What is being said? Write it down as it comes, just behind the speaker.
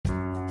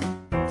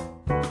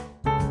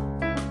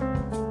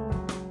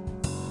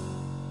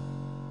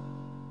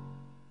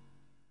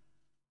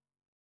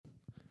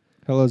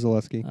Hello,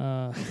 Zaleski.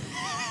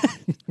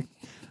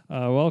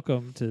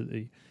 Welcome to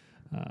the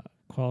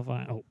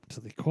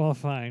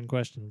qualifying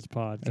questions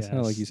podcast. That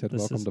sounded like you said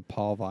welcome to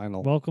Paul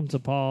Vinyl. Welcome to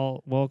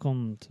Paul.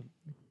 Welcome.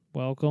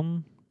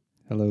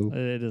 Hello.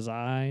 It is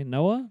I,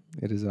 Noah.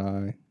 It is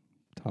I,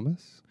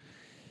 Thomas.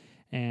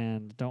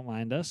 And don't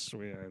mind us.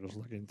 We are just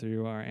looking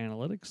through our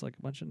analytics like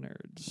a bunch of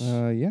nerds.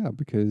 Yeah,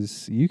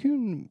 because you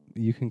can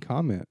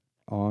comment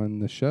on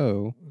the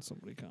show.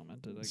 Somebody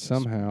commented, I guess.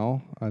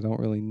 Somehow. I don't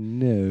really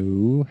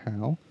know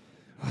how.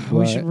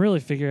 We should really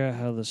figure out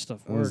how this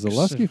stuff works.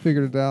 Zaleski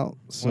figured it out,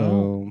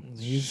 so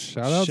well,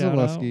 shout out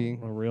Zaleski.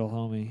 A real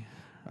homie.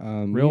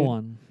 Real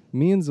one.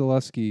 Me and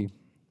Zaleski,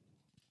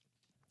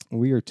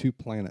 we are two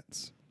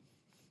planets.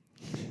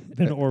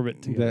 In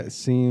orbit together. That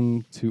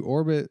seem to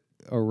orbit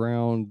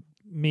around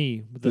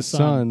me, the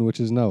sun,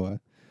 which is Noah.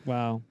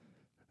 Wow.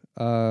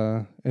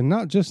 And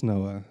not just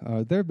Noah.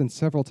 There have been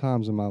several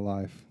times in my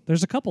life.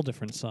 There's a couple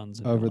different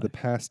suns over the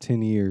past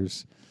 10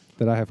 years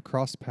that I have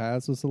crossed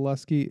paths with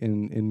Zaleski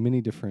in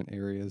many different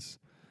areas.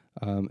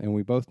 And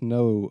we both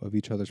know of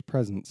each other's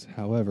presence.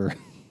 However,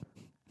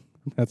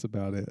 that's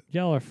about it.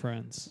 Y'all are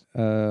friends.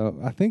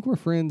 I think we're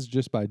friends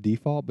just by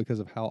default because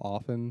of how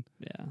often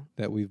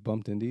that we've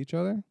bumped into each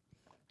other.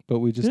 But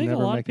we just never make it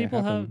happen. A lot of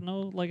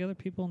people have other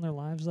people in their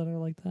lives that are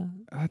like that?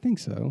 I think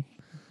so.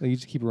 Like you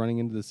just keep running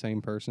into the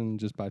same person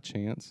just by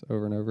chance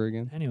over and over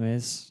again.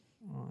 Anyways.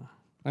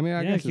 I mean,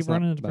 I guess keep it's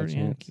running not into by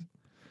chance.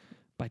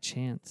 By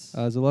chance.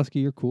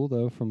 Zaleski, you're cool,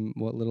 though, from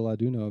what little I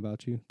do know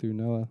about you through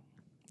Noah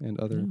and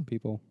other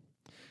people.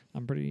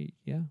 I'm pretty,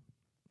 yeah.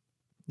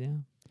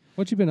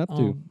 What you been up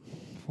to?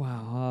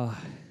 Wow.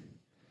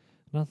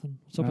 Nothing.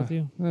 What's up with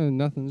you?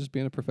 Nothing. Just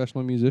being a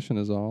professional musician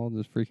is all.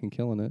 Just freaking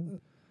killing it.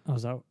 Oh,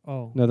 is that?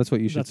 Oh. No, that's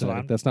what you should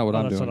say. That's not what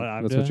I'm doing.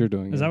 That's what you're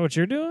doing. Is that what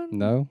you're doing?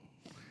 No.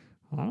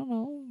 I don't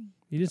know.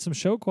 You did some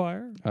show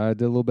choir. I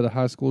did a little bit of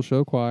high school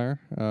show choir.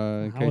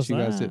 In case you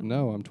guys didn't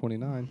know, I'm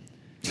 29.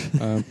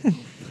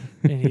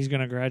 And he's going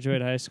to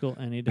graduate high school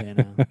any day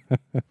now.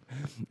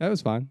 That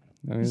was fine.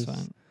 I mean, it's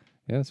fine.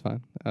 Yeah, it's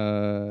fine.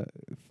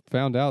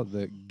 Found out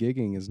that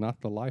gigging is not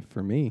the life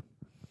for me.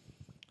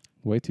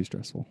 Way too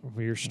stressful.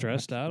 You're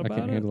stressed out about it? I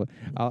can't handle it.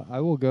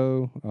 I will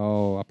go.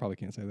 Oh, I probably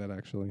can't say that,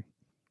 actually.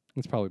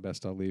 It's probably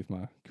best I'll leave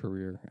my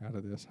career out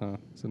of this, huh?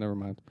 So never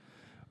mind.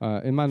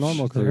 In my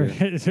normal career...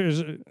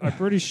 I'm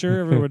pretty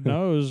sure everyone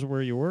knows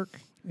where you work.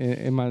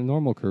 In my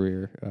normal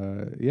career,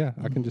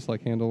 I can just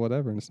handle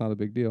whatever, and it's not a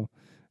big deal.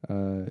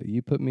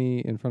 You put me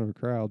in front of a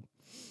crowd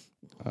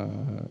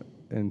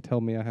and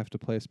tell me I have to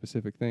play a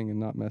specific thing and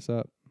not mess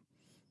up.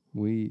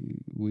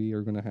 We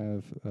are going to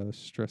have a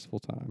stressful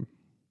time.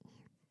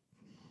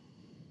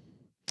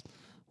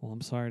 Well,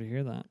 I'm sorry to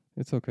hear that.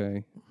 It's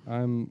okay.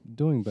 I'm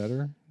doing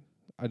better.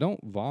 I don't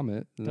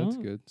vomit. That's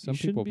good. Some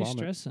people vomit. You shouldn't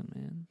be stressing,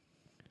 man.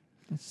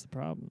 That's the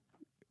problem.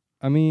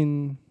 I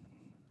mean...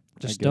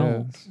 Just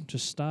don't.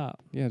 Just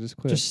stop. Yeah, just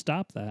quit. Just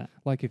stop that.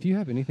 Like, if you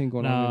have anything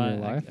going on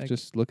in your life,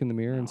 just look in the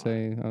mirror and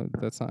say, oh,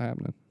 that's not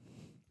happening.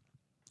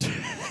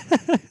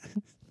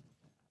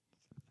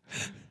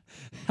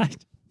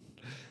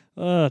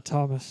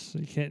 Thomas,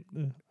 you can't.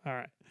 All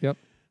right. Yep.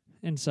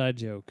 Inside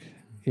joke.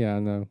 Yeah, I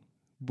know.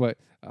 But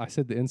I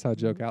said the inside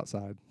joke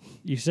outside.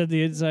 You said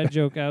the inside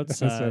joke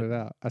outside. I said it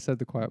out. I said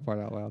the quiet part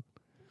out loud.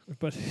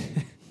 But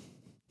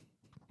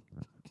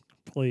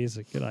please,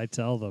 could I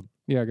tell them?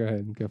 Yeah, go ahead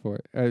and go for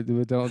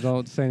it.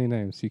 Don't say any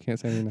names. You can't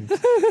say any names.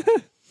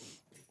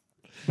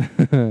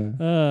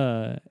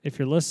 If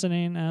you're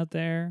listening out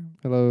there,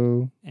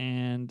 hello,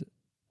 and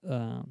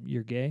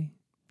you're gay,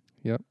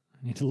 yep,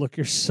 you need to look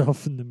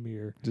yourself in the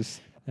mirror.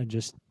 Just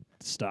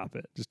stop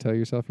it. Just tell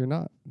yourself you're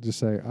not. Just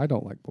say, I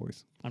don't like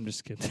boys. I'm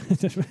just kidding.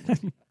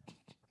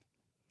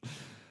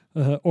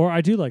 Or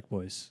I do like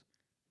boys.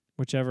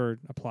 Whichever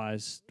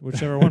applies.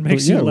 Whichever one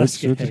makes you less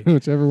gay.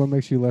 Whichever one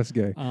makes you less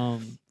gay.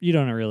 You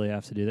don't really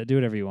have to do that. Do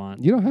whatever you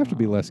want. You don't have to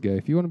be less gay.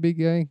 If you want to be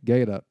gay,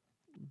 gay it up.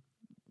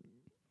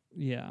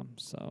 Yeah.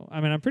 So,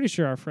 I mean, I'm pretty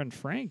sure our friend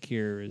Frank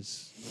here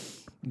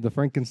is... The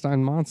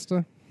Frankenstein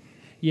monster?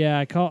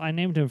 Yeah, I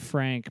named him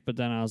Frank, but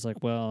then I was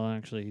like, well,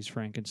 actually, he's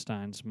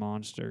Frankenstein's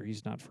monster.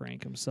 He's not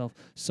Frank himself.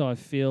 So I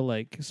feel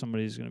like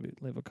somebody's going to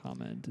leave a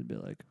comment and be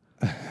like,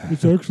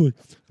 It's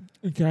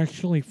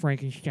actually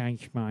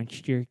Frankenstein's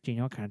monster. Do you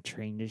know what kind of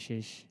train this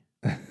is?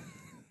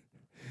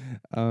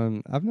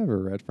 I've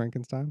never read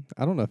Frankenstein.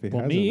 I don't know if he has a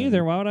name. Well, me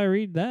either. Why would I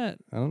read that?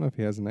 I don't know if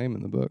he has a name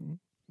in the book.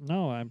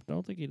 No, I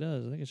don't think he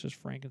does. I think it's just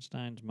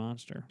Frankenstein's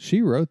monster.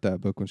 She wrote that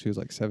book when she was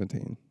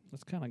 17.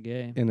 That's kind of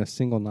gay. In a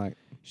single night.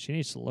 She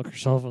needs to look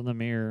herself in the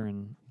mirror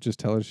and just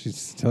tell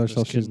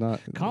herself she's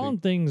not. Calling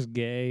things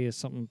gay is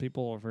something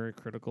people are very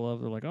critical of.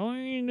 They're like, "Oh,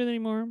 you can't do that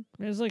anymore.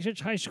 It's like such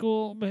high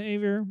school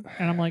behavior."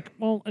 And I'm like,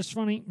 "Well, it's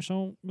funny,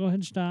 so go ahead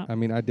and stop." I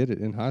mean, I did it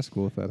in high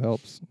school. If that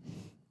helps.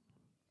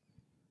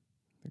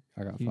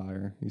 I got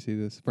fire. You see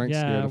this? Frank's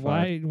scared of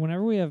fire.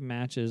 Whenever we have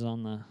matches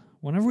on the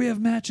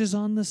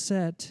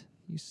set,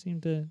 you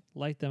seem to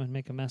light them and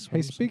make a mess with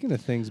them. Hey, speaking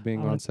of things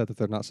being on set that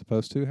they're not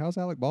supposed to, how's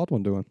Alec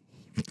Baldwin doing?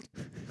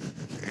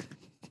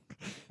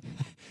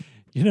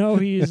 You know,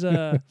 he's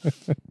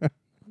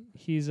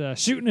He's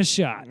shooting a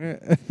shot,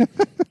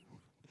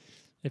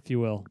 if you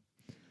will.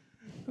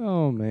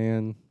 Oh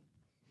man,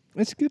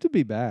 it's good to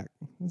be back.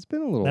 It's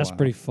been a little. That's while.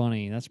 pretty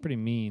funny. That's pretty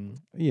mean.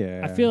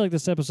 Yeah. I feel like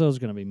this episode is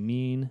going to be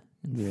mean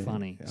and Yeah.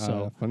 funny.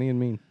 So funny and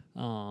mean.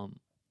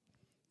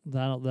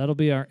 that'll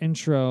be our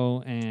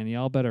intro, and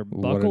y'all better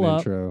What buckle an up.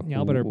 intro.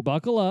 Y'all better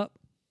buckle up.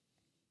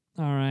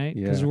 All right,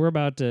 because Yeah. we're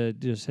about to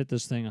just hit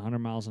this thing 100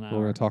 miles an hour.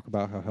 We're gonna talk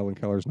about how Helen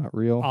Keller's not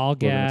real. All We're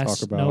gonna gas.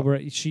 talk about. No,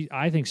 but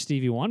I think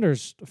Stevie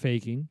Wonder's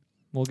faking.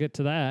 We'll get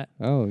to that.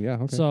 Oh yeah.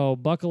 Okay. So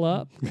buckle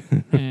up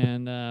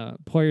and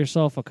pour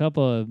yourself a cup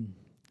of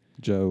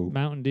Joe.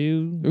 Mountain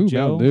Dew. Ooh,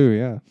 Joe. Mountain Dew.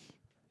 Yeah.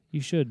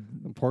 You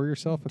should. Pour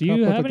yourself a Do cup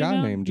you of have a any guy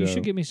Mountain? named Joe. You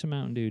should get me some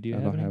Mountain Dew. Do you I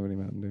have don't any? have any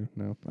Mountain Dew.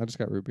 No, I just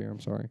got root beer. I'm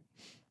sorry.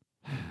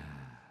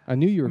 I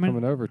knew you were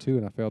coming over too,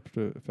 and I failed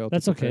to.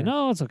 That's to okay. prepare.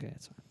 No, it's okay.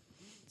 It's fine.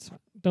 It's fine.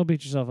 Don't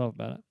beat yourself up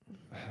about it.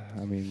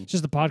 I mean, It's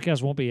just the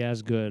podcast won't be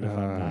as good if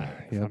I'm not.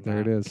 If yeah, I'm there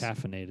not it is.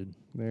 Caffeinated.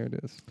 there it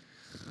is.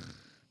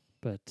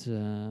 But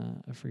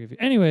I forgive you.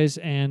 Anyways,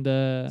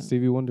 and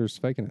Stevie Wonder's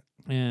faking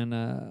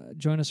it.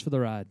 join us for the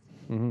ride.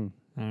 Mm-hmm.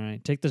 All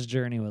right, take this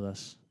journey with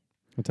us.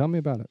 Well, tell me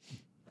about it.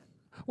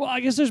 Well,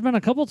 I guess there's been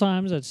a couple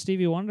times that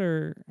Stevie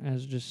Wonder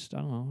has just, I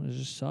don't know, is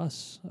just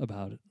sus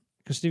about it.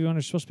 Because Stevie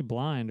Wonder's supposed to be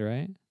blind,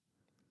 right?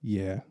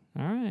 Yeah.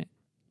 All right.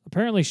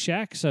 Apparently,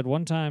 Shaq said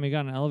one time he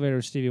got in an elevator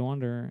with Stevie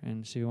Wonder,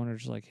 and Stevie Wonder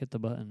just like hit the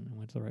button and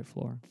went to the right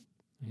floor.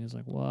 And he was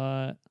like,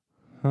 "What?"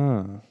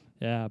 Huh.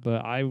 Yeah,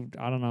 but I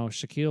don't know.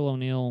 Shaquille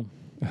O'Neal.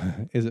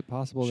 Is it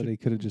possible that he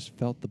could have just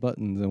felt the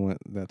buttons and went,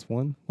 "That's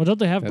one. Well, don't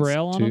they have That's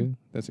Braille on two. them?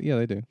 That's yeah,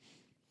 they do.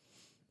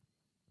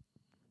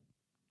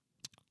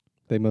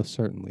 They most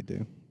certainly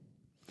do.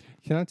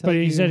 Can I tell But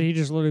you? he said he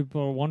just literally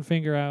put one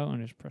finger out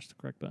and just pressed the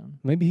correct button.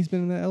 Maybe he's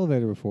been in that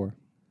elevator before.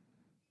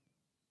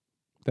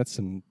 That's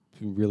some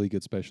really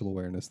good spatial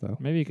awareness, though.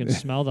 Maybe you can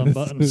smell them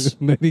buttons.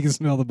 Maybe you can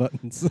smell the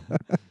buttons.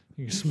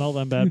 You can smell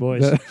them bad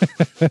boys.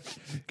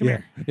 Come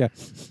here. Yeah.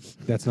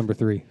 That's number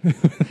 3.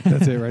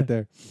 That's it right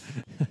there.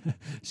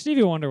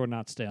 Stevie Wonder would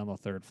not stay on the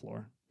 3rd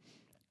floor.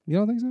 You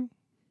don't think so?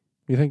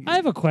 You think I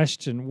have a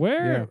question.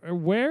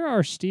 Where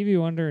are Stevie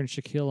Wonder and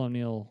Shaquille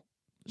O'Neal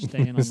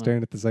staying on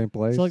staying at the same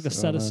place? It's like the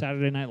set of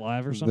Saturday Night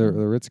Live or the something?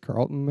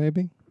 Ritz-Carlton,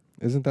 maybe?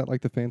 Isn't that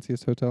like the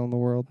fanciest hotel in the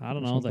world? I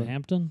don't or know. The something?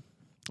 Hampton?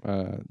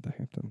 The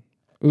Hampton.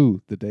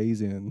 Ooh, the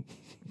Days Inn.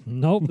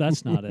 Nope,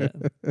 that's not it.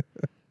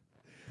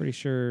 Pretty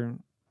sure.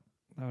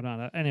 Oh,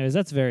 no. Anyways,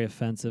 that's very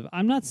offensive.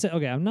 I'm not saying.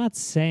 Okay, I'm not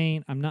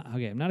saying. I'm not.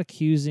 Okay, I'm not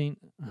accusing.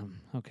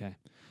 Okay,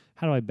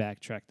 how do I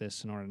backtrack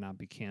this in order to not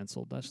be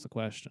canceled? That's the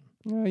question.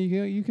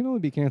 You can only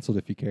be canceled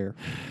if you care.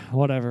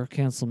 Whatever,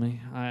 cancel me.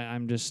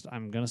 I'm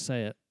gonna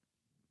say it.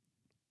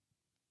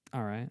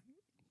 All right,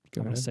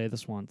 Go I'm gonna ahead. say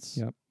this once.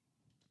 Yep.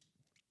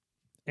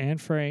 Anne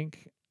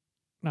Frank.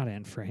 Not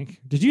Anne Frank.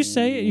 Did you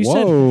say it? You Whoa.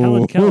 said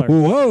Helen Keller.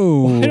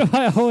 Whoa. Why do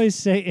I always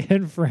say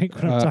Anne Frank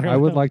when I'm talking I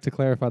would about like to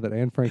clarify that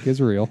Anne Frank is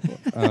real.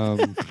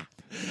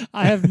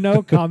 I have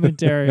no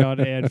commentary on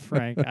Anne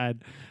Frank.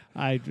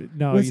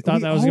 No, you thought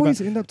that was we about.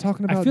 always end up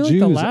talking about I feel like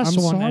Jews. the last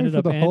I'm one sorry ended for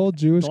up the whole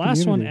Jewish the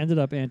last community. one ended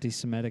up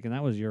anti-Semitic, and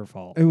that was your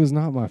fault. It was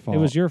not my fault. It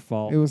was your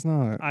fault. It was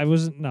not. I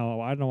wasn't. No,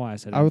 I don't know why I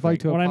said. I Anne would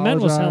like Frank. to What I meant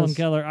was Helen apologize.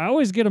 Keller. I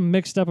always get them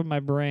mixed up in my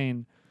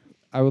brain.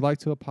 I would like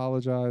to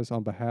apologize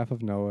on behalf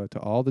of Noah to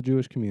all the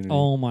Jewish community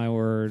Oh my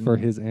word! for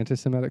his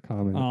anti-Semitic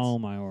comments. Oh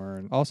my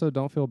word! Also,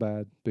 don't feel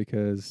bad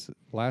because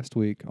last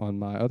week on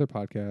my other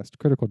podcast,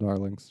 Critical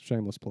Darlings,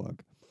 shameless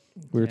plug,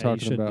 we were You talking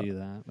should about do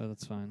that, but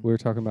that's fine. we were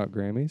talking about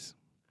Grammys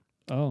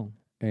Oh,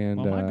 and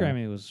well, my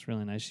Grammy was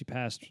really nice. She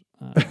passed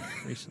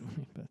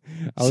recently, but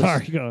I was,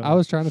 sorry. Go ahead. I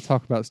was trying to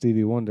talk about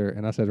Stevie Wonder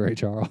and I said Ray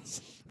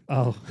Charles.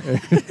 Oh.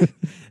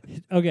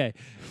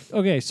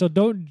 Okay, so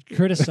don't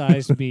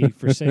criticize me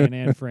for saying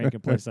Anne Frank in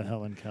place of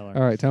Helen Keller.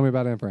 All right, tell me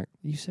about Anne Frank.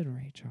 You said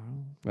Ray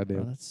Charles. I did.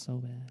 Bro, that's so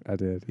bad. I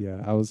did.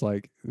 Yeah, I was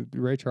like,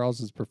 Ray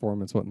Charles's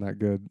performance wasn't that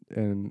good,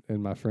 and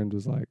my friend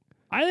was like,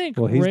 I think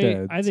well, he's Ray.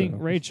 dead, I think so.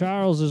 Ray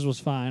Charles's was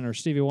fine, or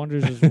Stevie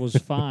Wonder's was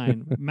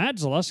fine. Matt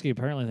Zaleski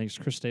apparently thinks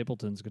Chris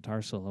Stapleton's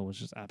guitar solo was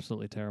just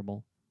absolutely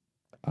terrible.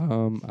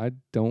 I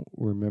don't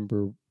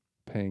remember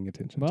paying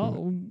attention to it.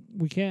 Well,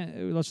 we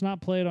can't. Let's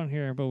not play it on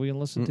here, but we can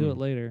listen to Mm-mm. it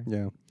later.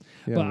 Yeah,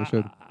 but we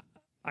should.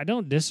 I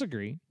don't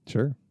disagree.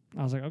 Sure.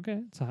 I was like,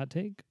 okay, it's a hot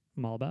take.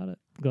 I'm all about it.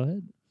 Go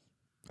ahead.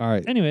 All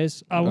right.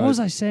 Anyways, what was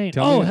I saying?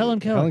 Tell Oh, me- Helen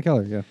Keller. Helen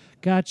Keller, yeah.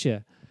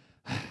 Gotcha.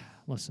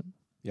 Listen.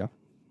 Yeah.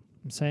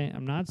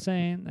 I'm not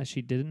saying that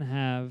she didn't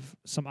have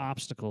some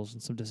obstacles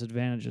and some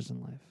disadvantages in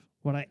life.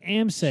 What I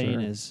am saying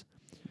Sure. is,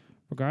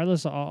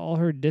 regardless of all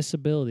her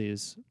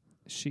disabilities,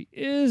 she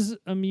is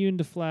immune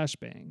to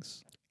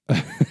flashbangs.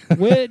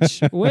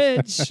 which,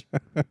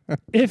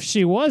 if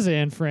she was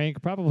Anne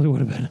Frank, probably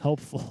would have been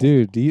helpful.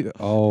 Dude,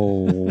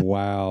 oh,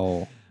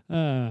 wow. All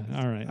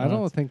right. I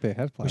don't think they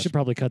had flashbangs. We should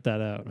probably cut that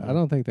out. I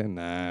don't think they,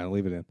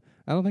 leave it in.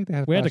 I don't think they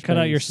had We had to cut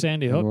out your flashbangs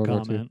Sandy in Hook World War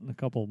II. comment a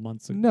couple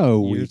months ago.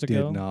 No, we years did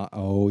ago. not.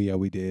 Oh, yeah,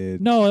 we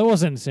did. No, it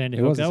wasn't Sandy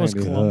it Hook. wasn't That was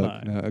Sandy Hook.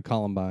 Columbine. No,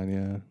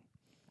 Columbine,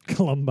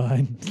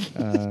 Columbine.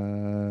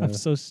 yeah. I'm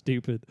so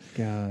stupid.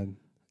 God.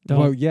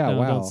 Well, yeah, no,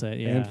 wow. Don't say it.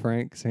 Yeah. Anne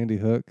Frank, Sandy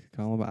Hook,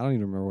 Columbine. I don't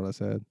even remember what I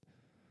said.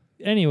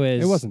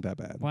 Anyways, It wasn't that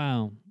bad.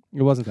 Wow.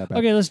 It wasn't that bad.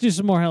 Okay, let's do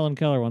some more Helen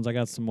Keller ones. I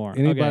got some more.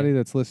 Anybody Okay.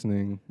 that's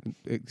listening,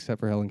 except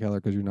for Helen Keller,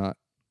 because you're not.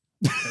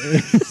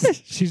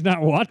 She's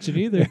not watching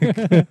either.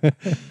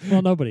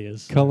 Well, nobody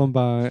is.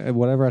 Columbine,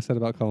 whatever I said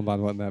about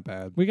Columbine wasn't that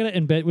bad. We gotta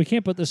embed. We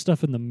can't put this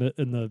stuff in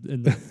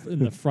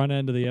the front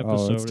end of the Oh,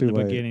 it's episode too in the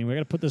late. beginning. We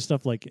gotta put this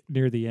stuff like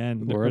near the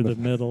end We're or in the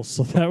the- middle,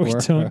 so that we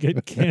don't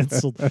get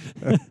canceled.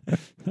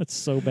 That's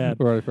so bad.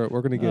 We're ready for it.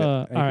 We're gonna get.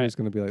 all right. Anchor's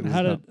gonna be like, this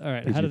How is did? All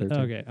right. How did? PG-13.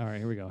 Okay. All right.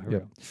 Here we go. Here we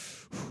Yep.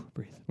 go.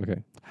 Breathe.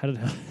 Okay. How did?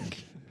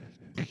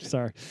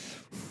 Sorry.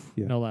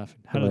 Yeah. No laughing.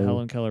 How did Hello.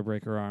 Helen Keller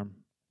break her arm?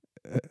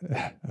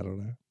 I don't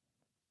know.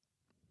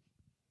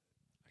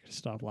 I gotta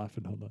stop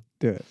laughing. Hold on.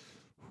 Do it.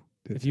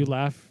 Do If it. you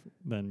laugh,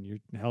 then you're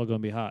hell gonna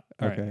be hot.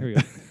 All right. Okay. Here we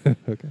go.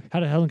 Okay. How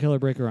did Helen Keller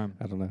break her arm?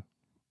 I don't know.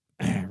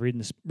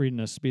 reading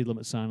a speed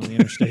limit sign on the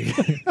interstate.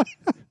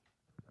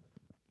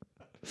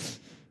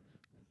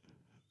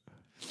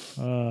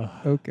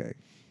 Okay.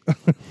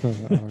 All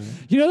right.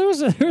 You know,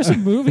 there was a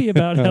movie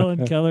about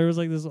Helen Keller. It was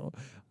like this,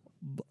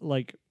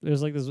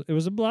 it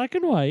was in black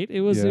and white.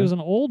 It was Yeah. an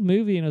old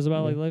movie, and it was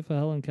about like Yeah. the life of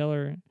Helen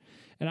Keller.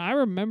 And I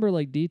remember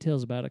like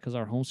details about it because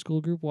our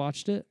homeschool group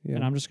watched it. Yeah.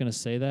 And I'm just gonna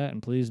say that,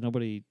 and please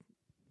nobody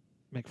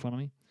make fun of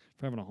me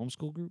for having a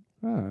homeschool group.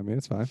 I mean,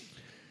 it's fine.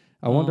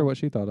 I wonder Um, what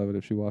she thought of it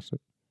if she watched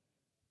it.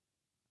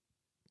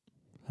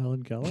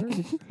 Helen Keller?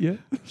 Yeah.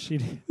 she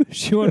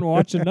wasn't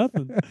watching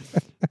nothing.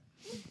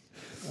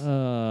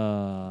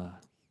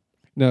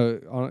 No,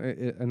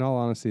 in all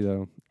honesty,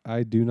 though,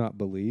 I do not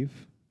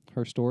believe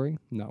her story,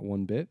 not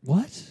one bit.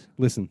 What?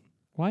 Listen,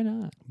 Why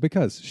not?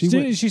 because she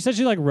went. She said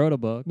she like wrote a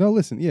book. No,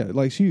 listen, yeah,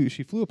 like she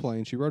flew a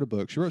plane, she wrote a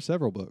book, she wrote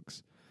several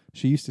books.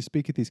 She used to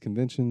speak at these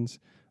conventions,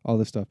 all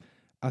this stuff.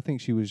 I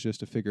think she was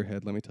just a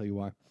figurehead. Let me tell you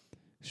why.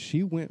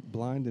 She went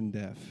blind and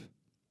deaf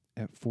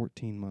at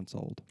 14 months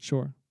old.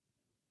 Sure.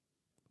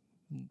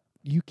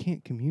 You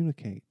can't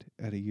communicate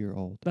at a year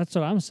old. That's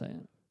what I'm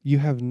saying. You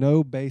have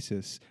no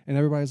basis. And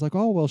everybody's like,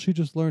 oh, well, she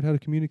just learned how to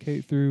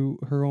communicate through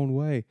her own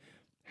way.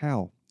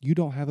 How? You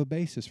don't have a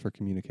basis for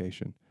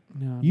communication.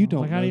 No, You no.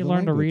 don't Like, how know do you the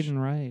learn to read language.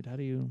 and write? How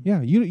do you?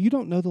 Yeah, you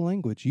don't know the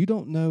language. You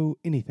don't know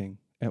anything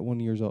at 1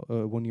 year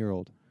old. 1 year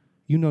old.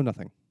 You know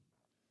nothing.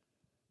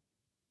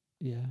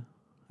 Yeah,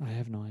 I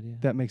have no idea.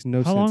 That makes no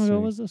sense. How long to ago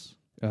me. was this?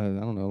 I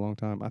don't know, a long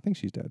time. I think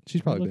she's dead.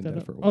 She's I probably looked been that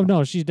dead up. for a while. Oh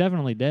no, she's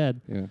definitely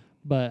dead. Yeah.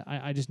 But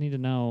I just need to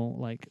know,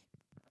 like,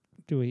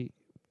 do we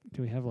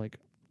have like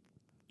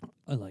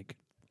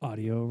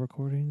audio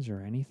recordings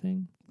or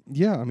anything?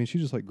 Yeah, I mean, she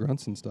just like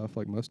grunts and stuff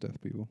like most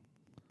deaf people.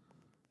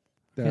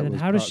 Okay, then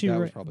how does she? That ra-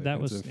 was probably that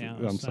was offensive. yeah.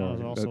 I'm That sorry.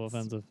 was also That's-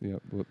 offensive. Yeah.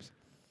 Whoops.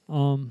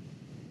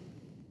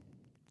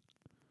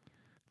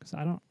 Because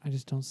I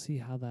just don't see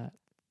how that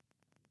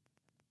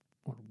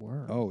would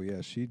work. Oh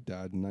yeah, she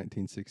died in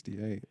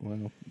 1968.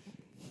 Wow.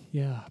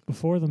 Yeah,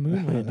 before the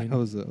moon landing. I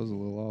was a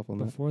little off on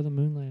that. Before the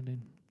moon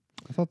landing.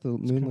 I thought the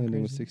moon kinda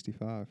landing was crazy.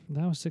 65.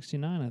 That was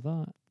 69, I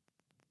thought.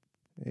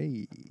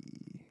 Hey.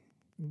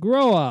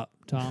 Grow up,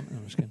 Tom. No,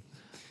 I'm just kidding.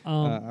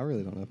 I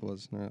really don't know if it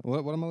was.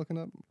 What am I looking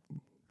up?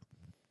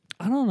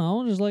 I don't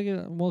know. Just like,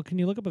 well, can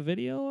you look up a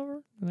video of her?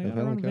 They Of got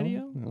her Helen on Keller? video.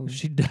 I don't know. If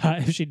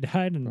she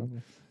died in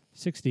Probably.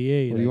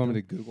 68. Or do you want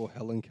me to Google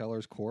Helen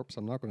Keller's corpse?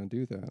 I'm not going to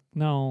do that.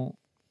 No,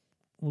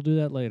 we'll do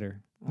that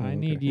later. Oh, I okay.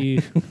 need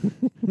you.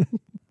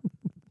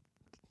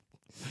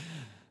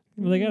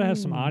 Well, they gotta have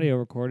some audio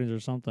recordings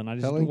or something. I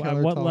just Helen at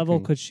Keller what level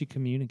talking. could she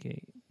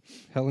communicate?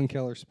 Helen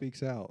Keller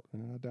speaks out.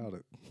 I doubt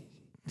it.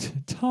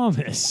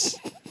 Thomas,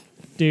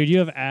 dude, you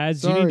have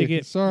ads. You need to Sorry,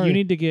 get. sorry. You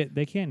need to get.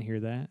 They can't hear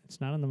that. It's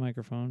not on the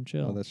microphone.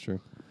 Chill. Oh, that's true.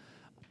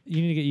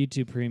 You need to get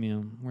YouTube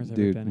Premium. Worth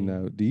every Dude, penny.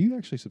 no. Do you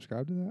actually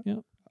subscribe to that?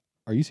 Yep.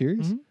 Are you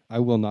serious? Mhm. I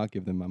will not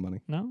give them my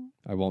money. No,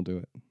 I won't do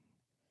it.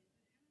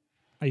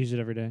 I use it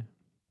every day.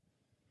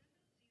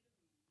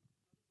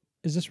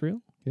 Is this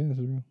real? Yeah, this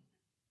is real.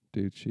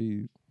 Dude,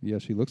 she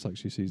looks like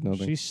she sees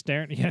nothing. She's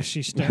staring. Yeah,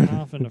 she's staring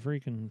off into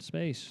freaking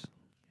space.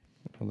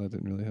 Well, that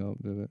didn't really help,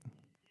 did it?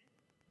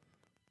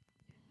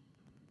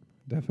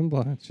 Deaf and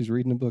blind. She's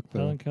reading a book, though.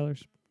 Helen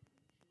Keller's.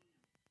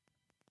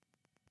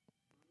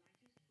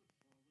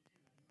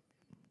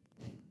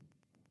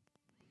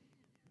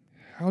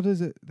 How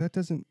does it? That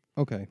doesn't.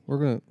 Okay,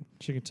 we're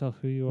She can tell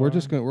who you are.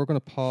 we're gonna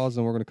pause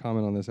and we're gonna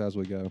comment on this as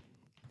we go.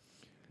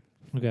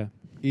 Okay.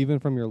 Even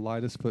from your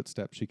lightest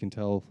footstep, she can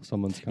tell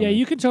someone's coming. Yeah,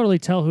 you can totally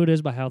tell who it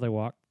is by how they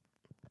walk.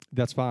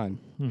 That's fine.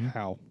 Mhm.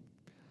 How?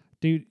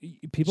 Dude,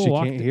 people She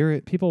walk. can't hear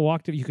it. People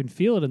walked. You can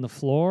feel it in the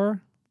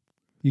floor.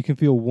 You can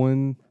feel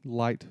one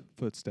light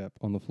footstep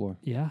on the floor.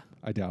 Yeah.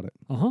 I doubt it.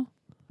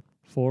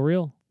 For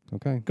real.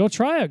 Okay. Go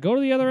try it. Go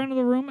to the other end of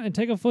the room and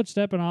take a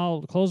footstep, and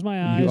I'll close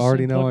my eyes. You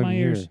already and know plug I'm my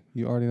here. ears.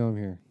 You already know I'm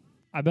here.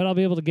 I bet I'll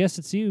be able to guess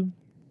it's you.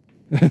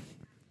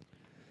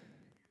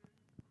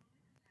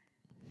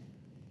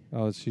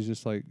 Oh, she's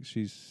just like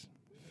she's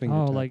finger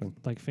Oh, tapping.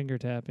 like finger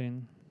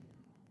tapping.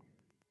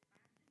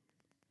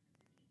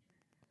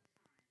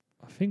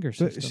 A finger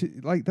But system.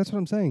 she, like that's what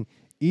I'm saying.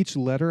 Each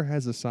letter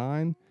has a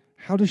sign.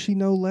 How does she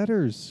know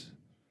letters?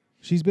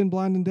 She's been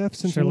blind and deaf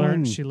since She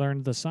one.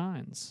 learned the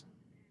signs.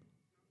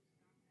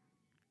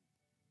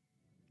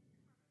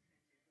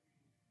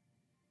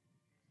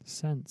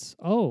 Sense.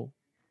 Oh.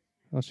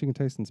 Oh, she can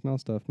taste and smell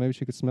stuff. Maybe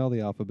she could smell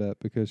the alphabet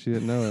because she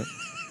didn't know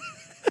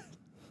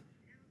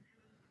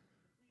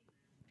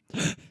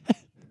it.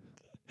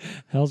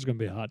 Hell's gonna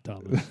be hot,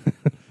 Thomas.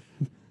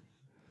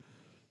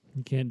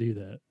 You can't do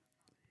that.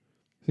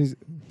 She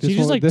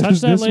just like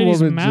touched that lady's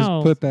woman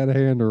mouth. Just put that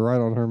hand right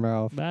on her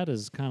mouth. That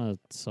is kind of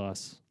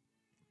sus.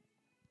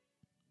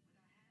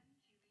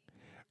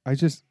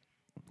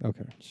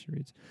 Okay. She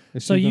reads.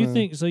 Is So she you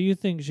gonna-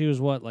 think she was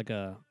what, like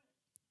a?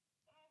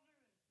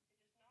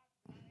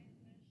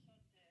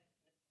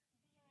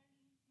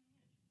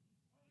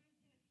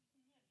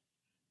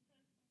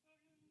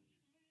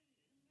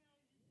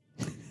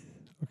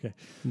 Okay.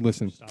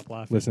 Listen. Stop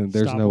laughing. Listen,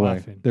 there's Stop no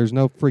laughing. way. There's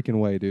no freaking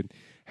way, dude.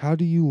 How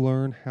do you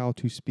learn how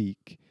to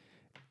speak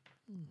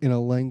in a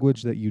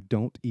language that you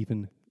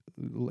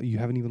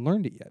haven't even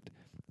learned it yet?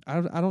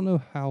 I don't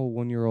know how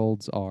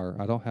 1-year-olds are.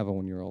 I don't have a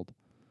 1-year-old.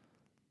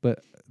 But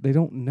they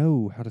don't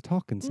know how to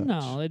talk and such.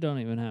 No, they don't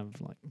even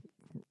have like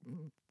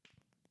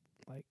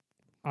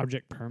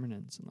object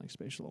permanence and like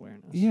spatial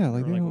awareness. Yeah,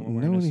 like or, they don't know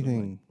awareness of,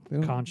 anything. They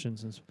Like, don't-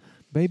 conscience and.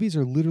 Babies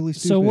are literally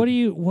stupid. So what do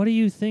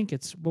you think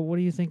it's? But what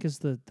do you think is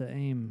the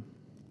aim?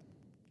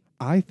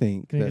 I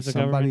think Think that it's a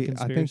government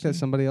somebody conspiracy?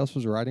 somebody else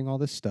was writing all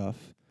this stuff,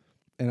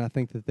 and I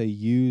think that they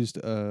used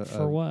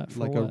For what? For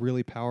like a what?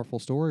 really powerful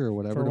story or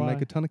whatever For to make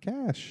why? a ton of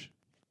cash.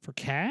 For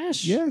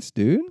cash? Yes,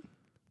 dude.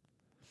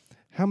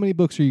 How many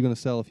books are you going to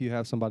sell if you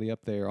have somebody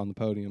up there on the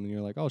podium and you're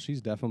like, oh, she's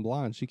deaf and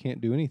blind, she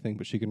can't do anything,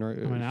 but she can write?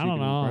 I mean, I don't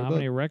know how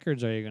many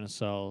records are you going to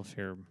sell if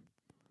you're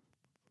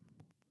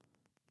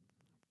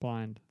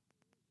blind.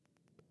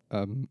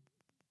 All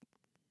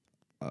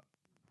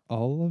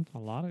of A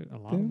lot of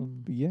them?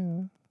 them.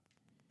 Yeah,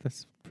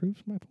 that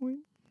proves my point.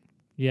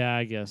 Yeah,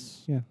 I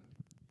guess. Yeah.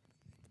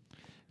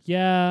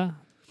 Yeah.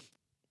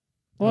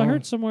 Well, I Oh.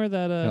 heard somewhere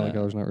that Helen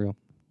Keller's not real.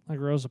 like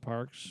Rosa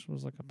Parks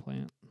was like a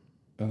plant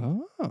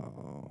Oh,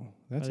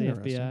 that's by the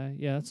interesting. FBI.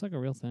 Yeah, that's like a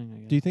real thing, I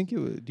guess. Do you think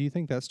do you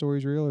think that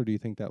story's real, or do you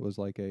think that was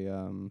like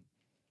a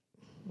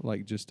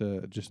like just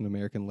an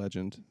American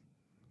legend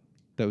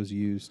that was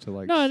used to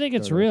like? No, I think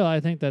it's start a- real.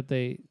 I think that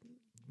they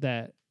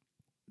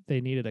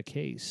needed a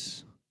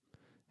case,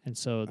 and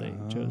so they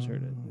chose her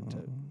to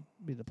Oh.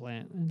 be the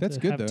plant. And That's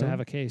to good, have, to though.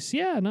 have a case.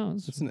 Yeah, no,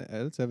 it's,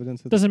 That's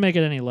evidence that doesn't make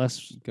it any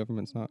less. the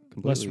government's not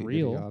less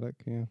completely real. idiotic.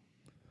 Yeah,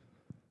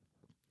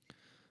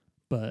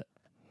 But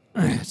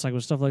it's like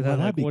with stuff like Well,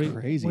 that. that'd Like, be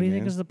what crazy, do you man.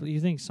 think is the? You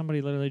think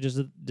somebody literally just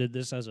did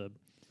this as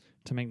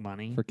to make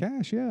money? for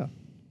cash. Yeah,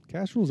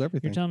 cash rules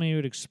everything. You're telling me you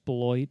would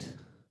exploit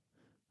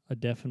a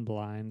deaf and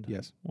blind?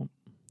 Yes,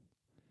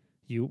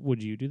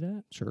 Would you do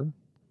that? sure.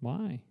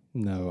 Why?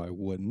 No, I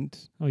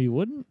wouldn't. Oh, you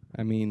wouldn't?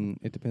 I mean,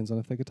 it depends on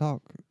if they could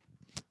talk.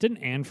 Didn't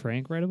Anne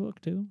Frank write a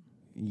book too?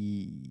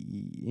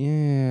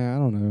 Yeah, I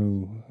don't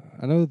know.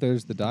 I know that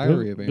there's the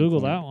diary of Anne Google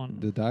Frank, that one.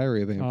 The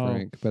diary of Anne Oh,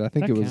 Frank, but I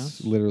think that it was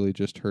counts. literally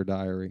just her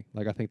diary.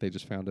 Like I think they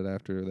just found it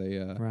after they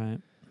Right.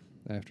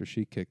 after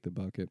she kicked the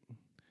bucket,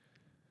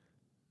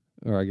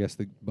 or I guess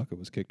the bucket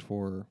was kicked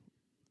for her.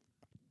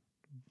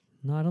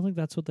 No, I don't think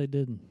that's what they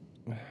did.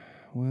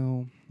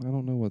 Well, I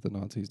don't know what the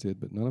Nazis did,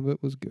 but none of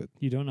it was good.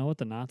 You don't know what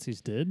the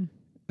Nazis did?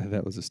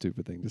 That was a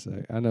stupid thing to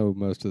say. I know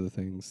most of the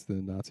things the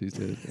Nazis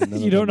did. And none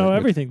You of don't them know are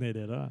everything they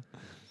did, huh?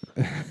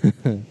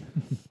 good.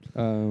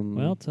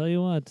 Well, tell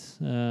you what.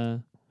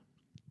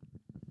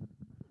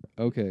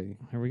 Okay.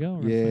 Here we go.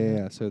 We're gonna find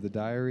Yeah. out. So, The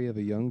Diary of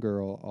a Young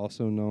Girl,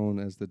 also known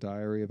as The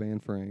Diary of Anne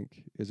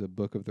Frank, is a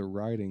book of the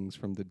writings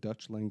from the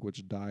Dutch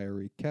language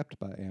diary kept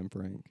by Anne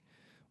Frank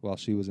while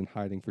she was in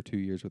hiding for 2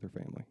 years with her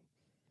family.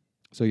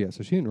 So, yeah,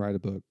 so she didn't write a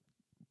book.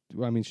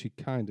 Well, I mean, she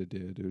kind of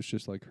did. It was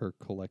just like her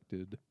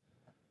collected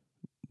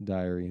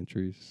diary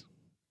entries.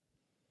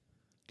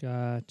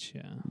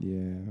 Gotcha.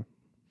 Yeah.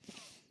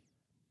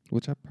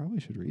 Which I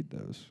probably should read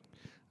those.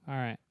 All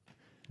right.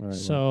 All right.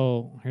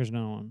 So here's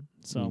another one.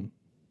 So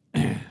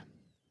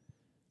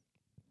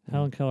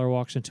Helen Keller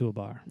walks into a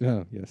bar,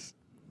 Oh, yes.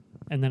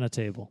 and then a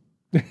table,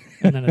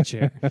 and then a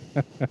chair.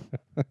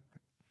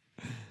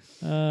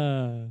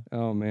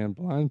 Oh, man.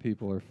 Blind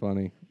people are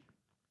funny.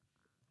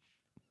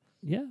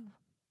 Yeah.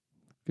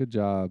 Good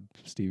job,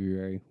 Stevie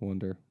Ray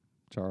Wonder,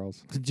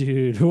 Charles.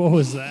 Dude, what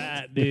was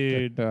that,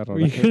 dude? I don't Were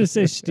you know. going to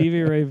say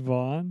Stevie Ray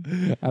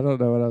Vaughan? I don't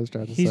know what I was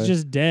trying to say. He's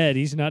just dead.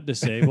 He's not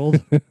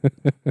disabled.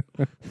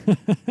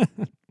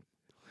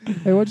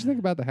 Hey, what'd you think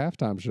about the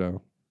halftime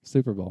show?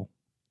 Super Bowl.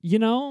 You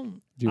know,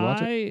 Did you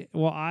watch it?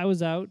 I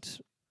was out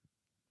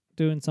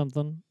doing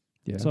something.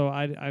 Yeah. So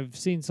I've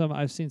seen some of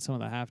the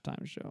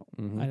halftime show.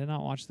 Mhm. I did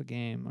not watch the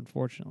game,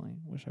 unfortunately.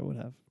 Wish I would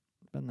have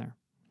been there.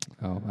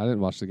 Oh, I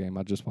didn't watch the game.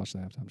 I just watched the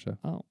halftime show.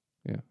 Oh.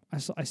 Yeah.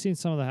 I seen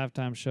some of the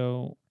halftime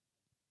show.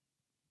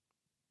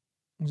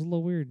 It was a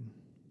little weird.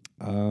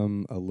 A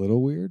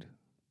little weird.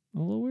 A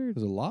little It weird.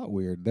 was a lot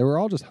weird. They were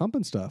all just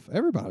humping stuff.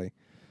 Everybody.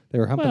 They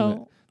were humping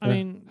Well, I they're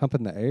mean,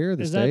 humping the air,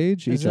 the is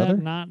stage, that, each is that other.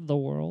 not the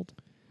world?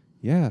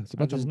 Yeah, it's a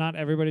bunch Does of. not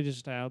everybody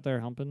just out there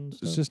humping It's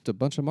stuff? just a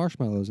bunch of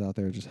marshmallows out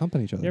there just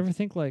humping each other. You ever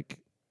think like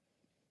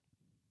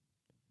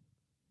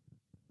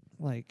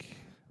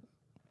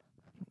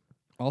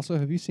Also,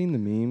 have you seen the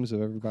memes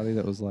of everybody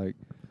that was like,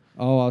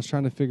 "Oh, I was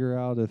trying to figure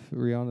out if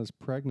Rihanna's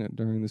pregnant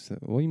during this."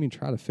 What do you mean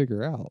try to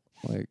figure out?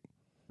 Like,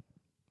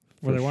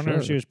 were for they wondering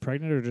if she sure. was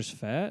pregnant or just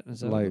fat? Is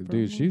that what the Like,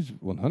 problem dude, was? she's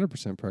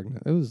 100%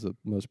 pregnant. It was the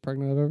most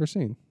pregnant I've ever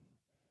seen.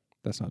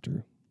 That's not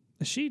true.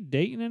 Is she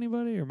dating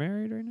anybody or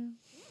married right now?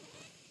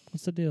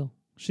 What's the deal?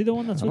 She the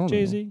one that's I with don't know.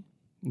 Jay-Z?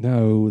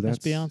 No, That's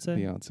that's Beyonce?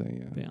 Beyonce,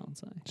 yeah.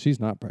 Beyonce. She's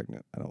not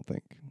pregnant, I don't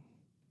think.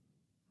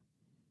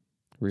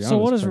 Rihanna's So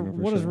what is pregnant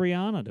for what is sure.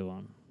 Rihanna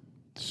doing?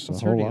 Just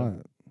what's a her whole deal?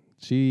 lot.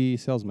 She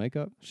sells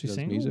makeup. She does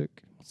single? music.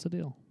 What's the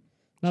deal?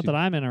 Not She- that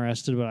I'm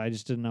interested, but I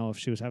just didn't know if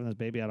she was having this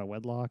baby out of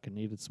wedlock and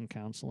needed some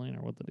counseling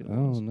or what the deal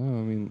Oh was. no,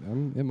 I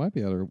mean, it might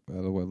be out of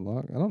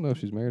wedlock. I don't know if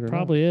she's married or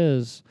Probably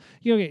is.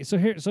 Yeah, okay, so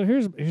here's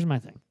my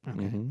thing. not.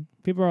 Okay. Mm-hmm.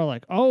 People are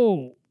like,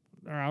 "Oh,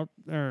 they're out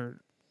there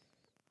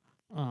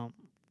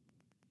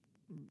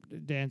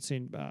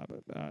dancing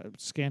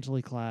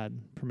scantily clad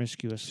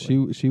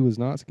promiscuously. She was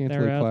not scantily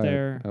They're out clad.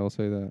 there. I will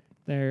say that.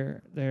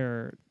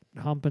 They're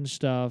humping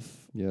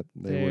stuff. Yep,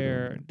 they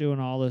They're were. doing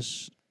all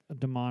this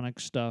demonic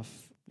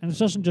stuff. And it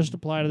doesn't just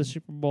apply to the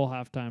Super Bowl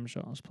halftime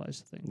show. It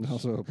applies to things. It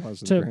also applies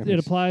to the It Grammys.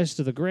 applies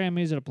to the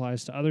Grammys. It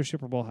applies to other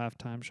Super Bowl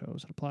halftime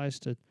shows. It applies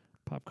to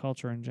pop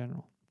culture in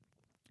general.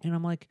 And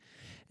I'm like,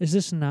 is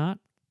this not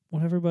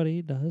what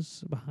everybody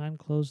does behind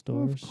closed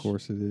doors? Of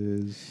course it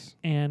is.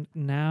 And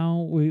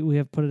now we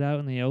have put it out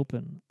in the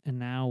open. And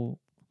now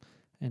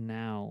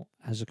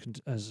as a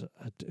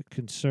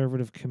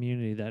conservative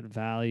community that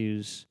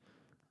values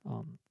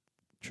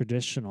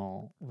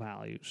traditional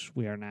values,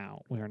 we are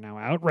now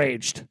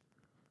outraged.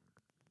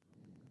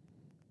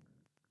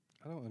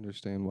 I don't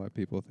understand why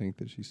people think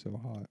that she's so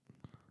hot.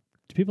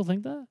 Do people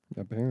think that?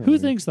 Apparently. Who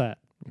thinks that?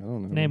 I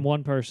don't know. Name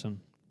one person.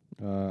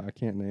 I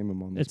can't name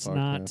him on this It's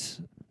podcast.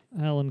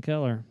 not Helen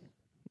Keller.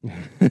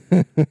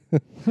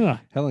 Huh.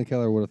 Helen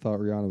Keller would have thought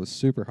Rihanna was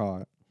super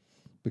hot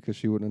because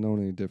she wouldn't have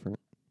known any different.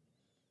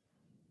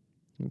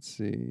 Let's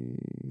see.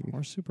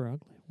 Or super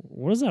ugly.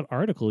 What is that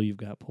article you've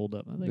got pulled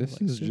up? I think This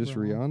it's like is just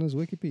super ugly. Rihanna's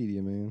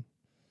Wikipedia, man.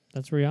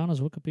 That's Rihanna's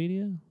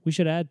Wikipedia? We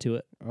should add to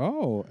it.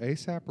 Oh,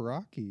 ASAP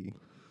Rocky.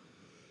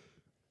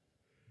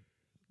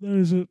 That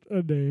isn't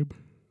a name.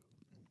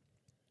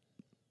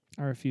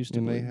 I refuse to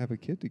And they believe. have a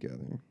kid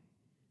together.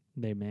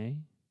 They may.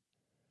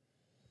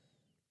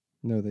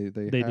 No, They have,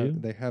 do?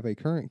 They have a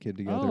current kid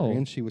together, Oh.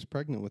 and she was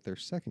pregnant with their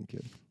second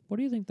kid. What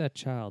do you think that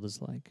child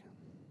is like?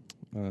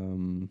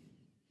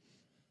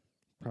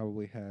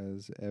 Probably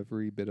has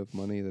every bit of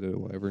money that it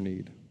will ever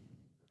need.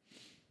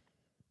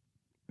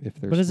 If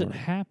they're But is it smart.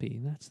 happy?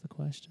 That's the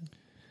question.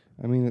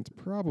 I mean, it's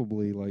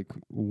probably like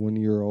 1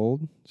 year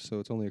old, so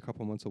it's only a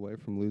couple months away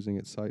from losing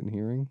its sight and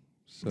hearing.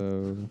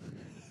 So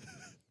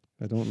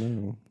I don't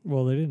know.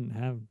 Well, they didn't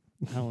have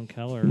Helen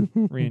Keller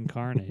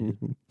reincarnated.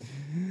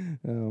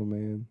 Oh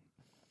man.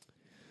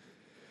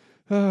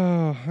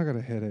 Oh, I got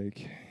a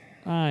headache.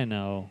 I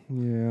know.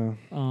 Yeah,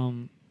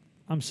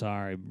 I'm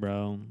sorry,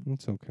 bro.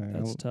 it's okay.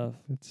 That's tough.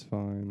 It's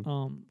fine.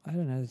 I had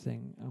another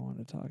thing I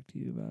wanted to talk to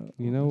you about.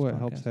 You on know this what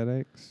helps podcast.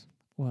 headaches?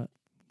 What?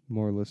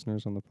 More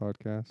listeners on the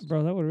podcast.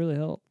 Bro, that would really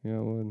help. Yeah,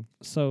 it would.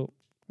 So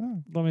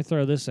Oh, let me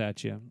throw this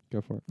at you.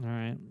 go for it. All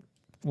right.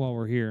 While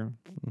we're here,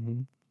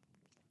 Mm-hmm.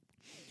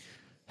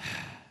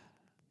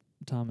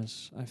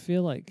 Thomas, I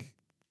feel like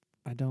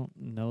I don't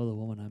know the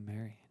woman I'm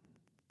marrying.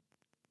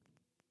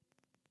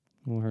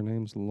 Well, her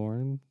name's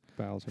Lauren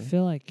Bowser. I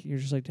feel like you're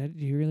just like, do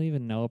you really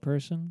even know a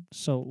person?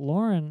 So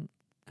Lauren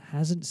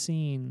hasn't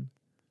seen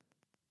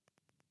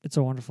It's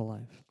a Wonderful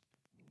Life.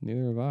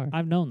 Neither have I.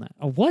 I've known that.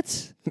 Oh,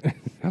 what? I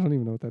don't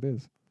even know what that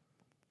is.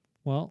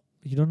 Well,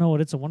 you don't know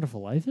what It's a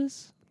Wonderful Life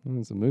is? Well,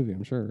 it's a movie,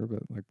 I'm sure, but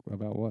like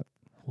about what?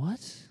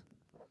 What?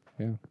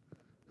 Yeah.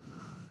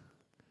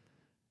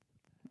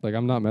 Like,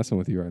 I'm not messing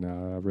with you right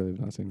now. I really have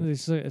not seen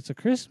it. It's a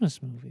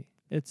Christmas movie.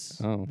 It's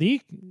Oh.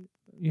 you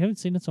haven't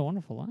seen It's a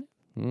Wonderful Life?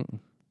 Mm-mm.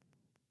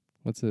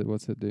 What's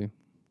it do?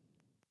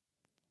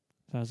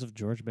 It's as if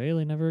George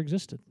Bailey never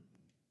existed.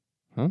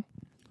 Huh?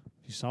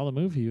 If you saw the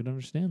movie, you'd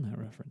understand that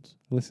reference.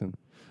 Listen.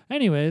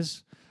 Anyways,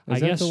 Is I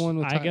that guess the one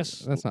with I guess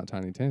that's not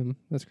Tiny Tim.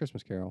 That's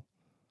Christmas Carol.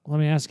 let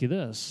me ask you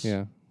this.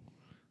 Yeah.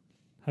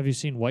 Have you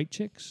seen White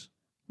Chicks?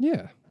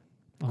 Yeah.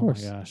 Oh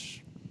course. my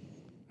gosh.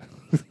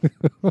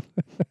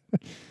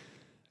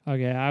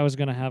 Okay, I was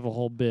gonna have a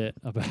whole bit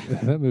about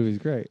That movie's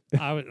great.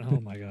 oh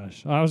my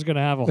gosh. I was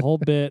gonna have a whole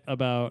bit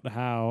about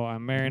how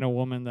I'm marrying a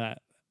woman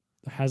that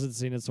hasn't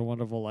seen It's a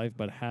Wonderful Life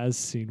but has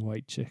seen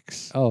White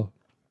Chicks. Oh.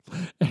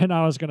 And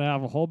I was gonna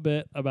have a whole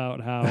bit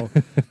about how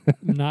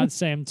not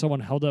saying someone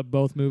held up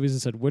both movies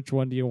and said, which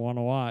one do you want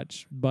to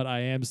watch? But I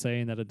am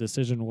saying that a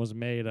decision was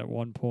made at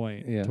one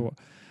point. Yeah.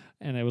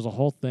 And it was a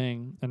whole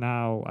thing. And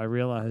now I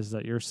realize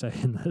that you're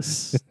saying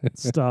this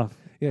stuff.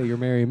 Yeah, you're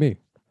marrying me.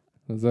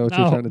 Is that what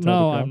you're trying to tell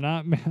no, the crowd? I'm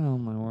not. Oh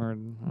my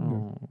word!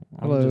 Oh,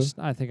 Hello.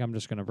 I think I'm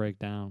just gonna break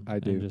down. I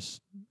and do.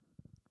 Just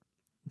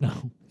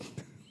no.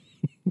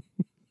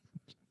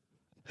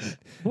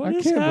 What I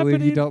is can't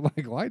believe you happening? don't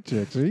like white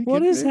chicks. Are you What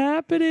kidding is me?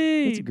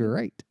 happening? It's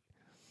great.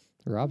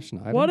 Rob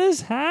Schneider. What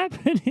is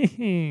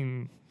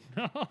happening?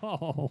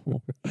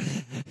 No.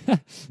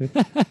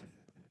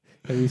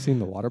 Have you seen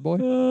The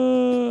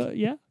Waterboy?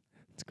 Yeah.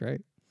 It's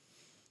great.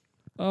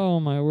 Oh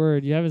my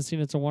word! You haven't seen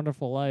It's a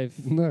Wonderful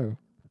Life. No.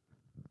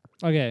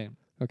 Okay,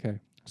 Okay.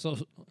 so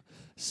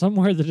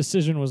somewhere the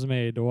decision was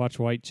made to watch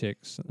White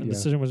Chicks, and the Yeah.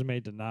 decision was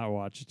made to not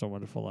watch It's a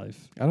Wonderful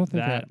Life. I don't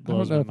think That I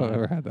blows don't know my if I've mind.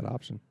 ever had that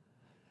option.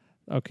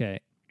 Okay,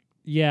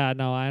 yeah,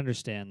 no, I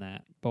understand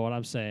that, but what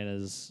I'm saying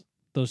is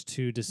those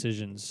two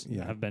decisions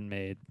Yeah. have been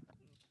made,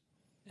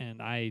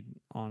 and I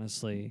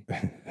honestly,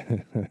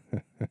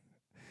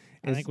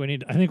 I Is- think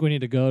we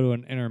need to go to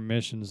an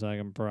intermission so I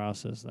can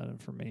process that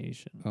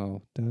information.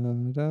 Oh, da da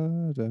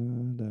da da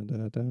da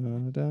da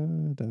da da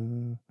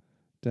da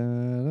da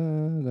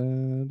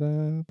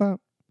da ba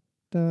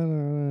da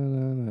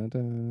da da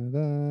da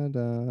da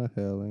da.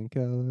 Helen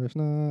Keller's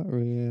not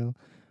real.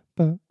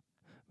 Ba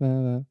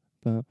ba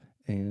ba.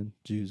 And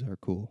Jews are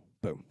cool.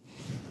 Boom.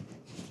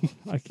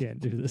 I can't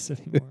do this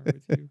anymore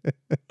with you.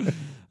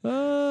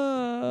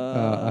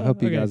 I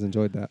hope you okay. guys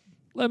enjoyed that.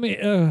 Let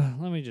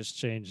me just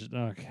change it.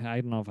 Okay,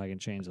 I don't know if I can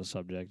change the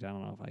subject. I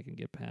don't know if I can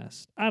get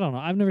past. I don't know.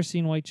 I've never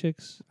seen White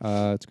Chicks.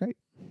 It's great.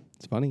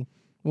 It's funny.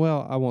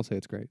 Well, I won't say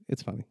it's great.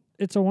 It's funny.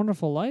 It's a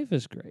Wonderful Life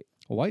is great.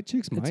 White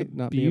chicks It's might a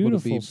not be able to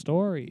beautiful be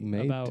story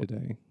made about.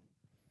 today.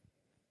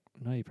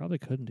 No, you probably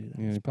couldn't do that.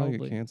 Yeah, It's they probably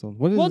probably get canceled.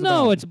 What is well, it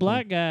no, about? it's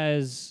black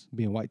guys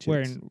being white chicks.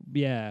 wearing.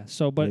 Yeah,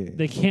 so but Yeah.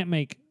 they can't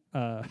make.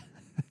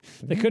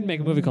 They couldn't make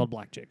a movie called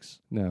Black Chicks.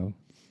 No.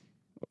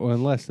 Well,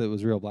 unless it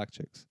was real black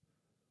chicks.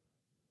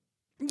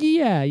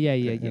 Yeah.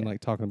 And like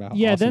talking about how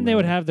Yeah, awesome then they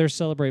would are. have their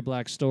Celebrate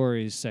Black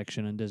Stories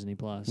section on Disney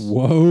Plus.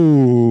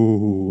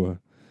 Whoa.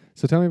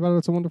 So tell me about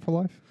It's a Wonderful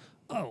Life.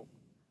 Oh,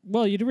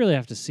 well, you'd really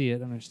have to see it,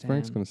 to understand.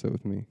 Frank's going to sit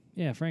with me.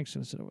 Yeah, Frank's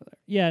gonna sit over there.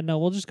 Yeah, no,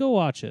 we'll just go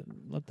watch it.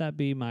 Let that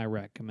be my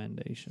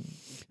recommendation.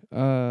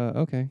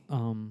 Okay.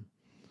 Well,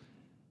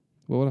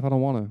 what if I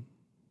don't want to?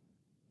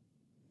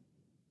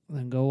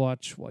 Then go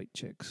watch White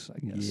Chicks, I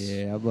guess.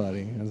 Yeah,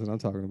 buddy. That's what I'm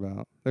talking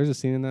about. There's a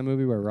scene in that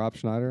movie where Rob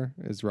Schneider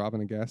is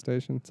robbing a gas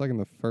station. It's like in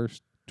the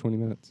first 20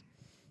 minutes.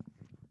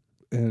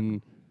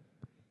 And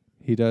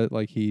he does,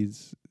 like,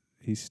 he's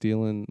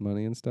stealing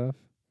money and stuff,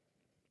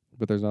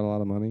 but there's not a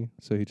lot of money.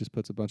 So he just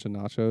puts a bunch of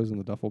nachos in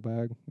the duffel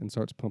bag and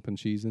starts pumping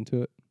cheese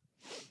into it.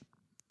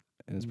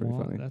 And it's pretty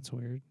Well, funny. That's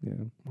weird. Yeah.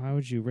 Why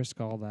would you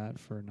risk all that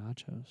for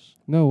nachos?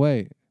 No,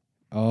 wait.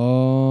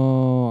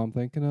 Oh, I'm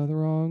thinking of the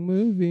wrong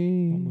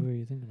movie. What movie are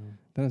you thinking of?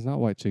 That is not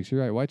White Chicks. You're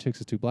right. White Chicks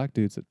is two black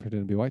dudes that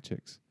pretend to be white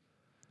chicks.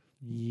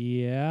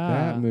 Yeah.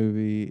 That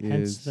movie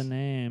Hence is the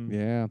name.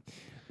 Yeah.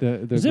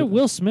 The Is it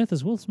Will Smith?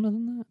 Is Will Smith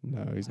in that?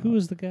 No, he's Who not.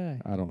 is the guy?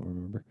 I don't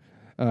remember.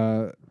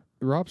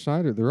 Rob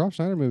Schneider. The Rob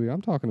Schneider movie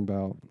I'm talking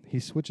about. He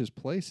switches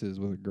places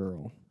with a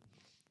girl.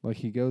 Like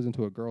he goes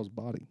into a girl's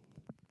body.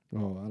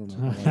 Oh, I don't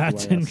know. I like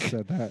the way I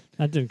said that.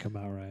 That didn't come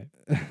out right.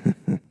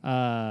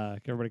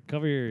 Everybody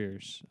cover your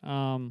ears.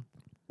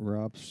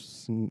 Rob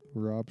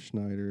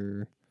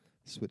Schneider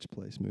switch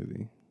place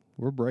movie.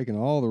 We're breaking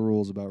all the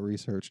rules about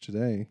research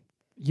today.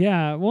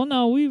 Yeah, well,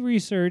 no, we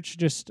research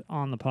just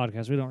on the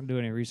podcast. We don't do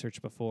any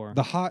research before.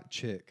 The Hot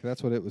Chick.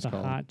 That's what it was The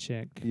called. Hot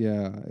Chick.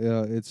 Yeah,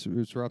 it's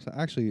Rob.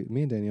 Actually,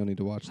 me and Danielle need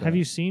to watch that. Have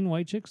you seen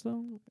White Chicks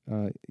though?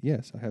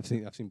 Yes, I have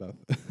seen. I've seen both.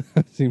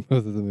 I've seen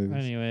both of the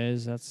movies.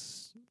 Anyways,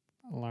 that's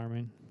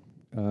alarming.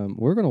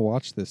 We're gonna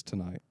watch this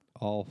tonight.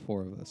 All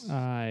four of us.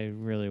 I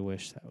really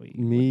wish that we. would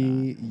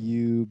Me, not.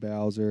 you,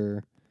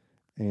 Bowser,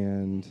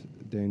 and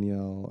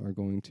Danielle are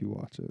going to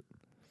watch it.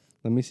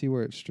 Let me see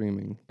where it's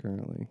streaming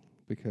currently,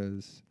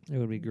 because It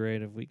would be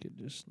great if we could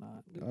just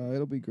not.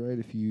 it'll be great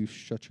if you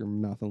shut your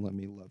mouth and let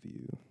me love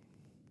you.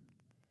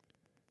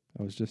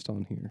 I was just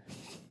on here.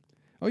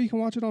 Oh, you can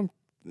watch it on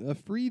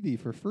Freevee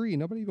for free.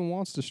 Nobody even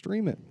wants to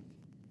stream it.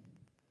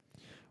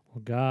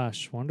 Well,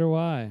 gosh, wonder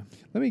why.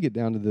 Let me get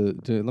down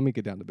to let me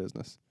get down to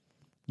business.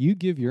 You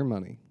give your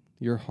money,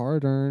 your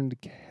hard-earned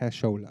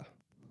cashola,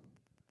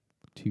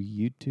 to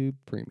YouTube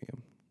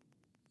Premium.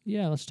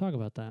 Yeah, let's talk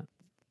about that.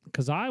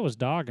 Because I was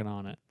dogging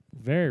on it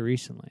very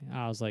recently.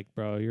 I was like,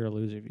 bro, you're a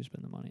loser if you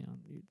spend the money on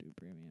YouTube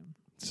Premium.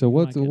 So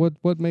like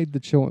what made the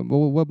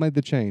what made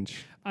the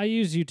change? I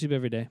use YouTube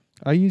every day.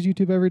 I use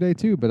YouTube every day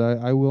too, but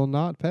I will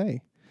not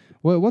pay.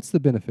 What's the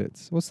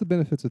benefits? What's the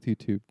benefits with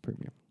YouTube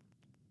Premium?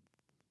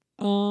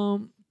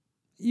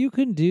 You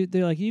can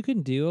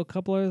do a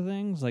couple other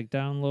things like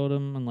download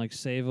them and like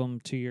save them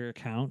to your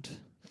account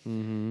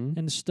Mm-hmm.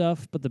 and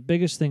stuff. But the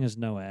biggest thing is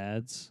no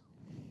ads.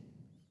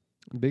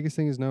 Biggest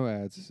thing is no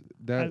ads.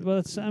 The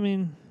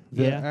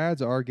The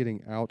ads are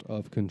getting out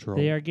of control.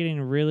 They are getting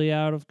really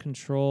out of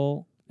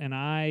control, and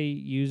I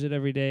use it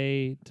every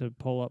day to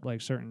pull up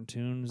like certain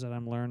tunes that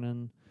I'm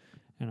learning,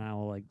 and I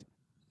will like,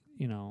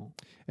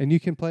 and you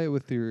can play it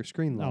with your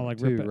screen lock I'll like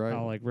too, rip right?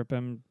 I'll like rip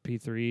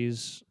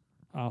MP3s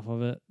off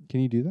of it. Can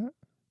you do that?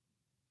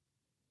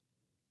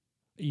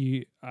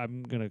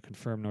 I'm gonna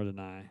confirm nor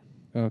deny.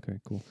 Okay,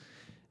 cool.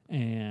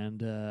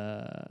 And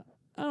I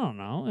don't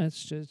know.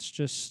 It's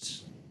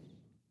just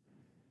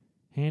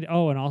Handy.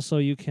 Oh, and also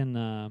you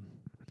can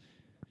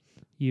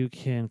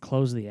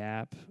close the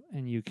app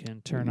and you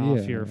can turn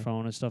off your Yeah.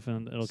 phone and stuff,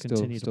 and it'll Still,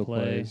 continue still to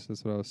play. plays.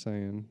 That's what I was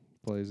saying.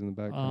 Plays in the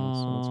background.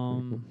 So that's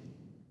pretty cool.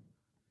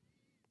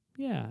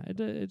 Yeah,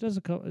 it does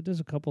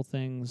a couple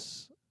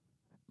things.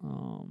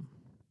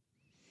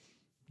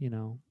 You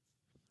know,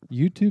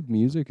 YouTube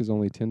Music is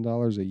only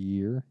 $10 a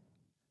year.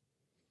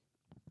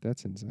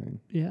 That's insane.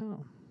 yeah.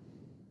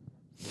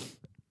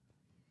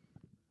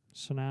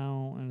 So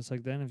now, and it's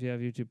like then if you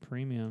have YouTube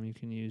Premium, you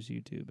can use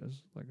YouTube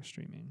as like a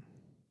streaming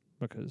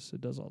because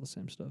it does all the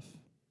same stuff.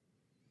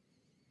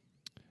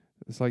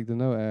 It's like the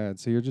no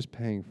ads. So you're just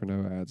paying for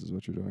no ads is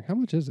what you're doing. How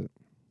much is it?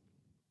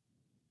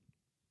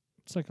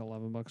 It's like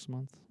 $11 a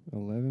month.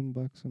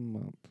 $11 a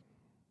month.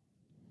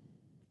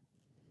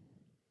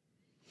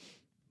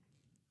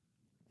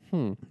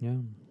 Yeah.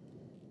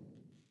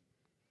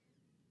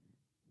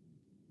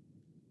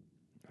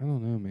 I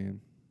don't know,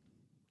 man.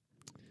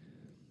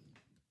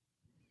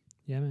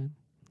 Yeah, man.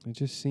 It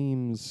just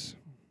seems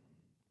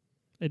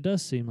It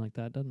does seem like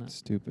that, doesn't it?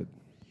 stupid.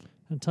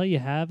 Until you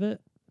have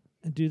it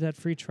and do that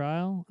free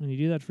trial, and you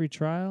do that free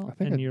trial, I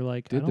think and I you're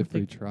like, Did I the don't free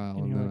think, trial,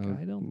 and and you're then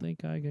like, I don't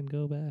think I can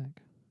go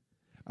back.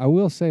 I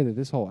will say that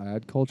this whole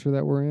ad culture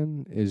that we're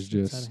in is It's out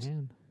of just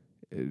hand.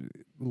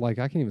 like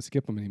I can't even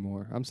skip them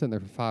anymore. I'm sitting there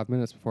for 5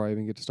 minutes before I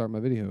even get to start my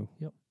video.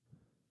 Yep.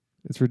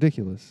 It's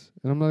ridiculous,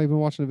 and I'm not even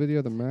watching a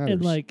video that matters.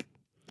 And like,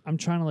 I'm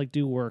trying to like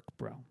do work,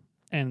 bro,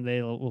 and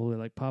they will be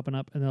like popping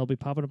up, and they'll be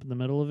popping up in the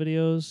middle of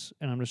videos,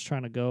 and I'm just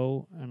trying to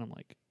go, and I'm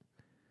like,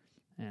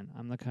 and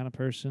I'm the kind of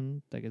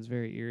person that gets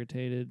very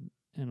irritated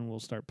and will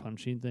start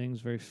punching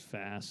things very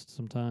fast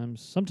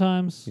sometimes.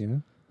 Yeah,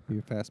 you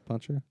a fast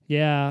puncher.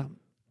 Yeah.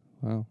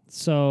 Wow.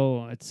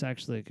 So it's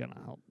actually gonna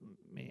help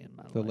me in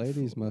my life. The a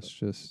ladies little must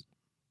just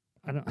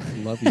bit. I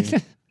don't love you.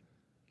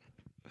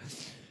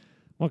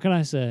 What can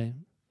I say?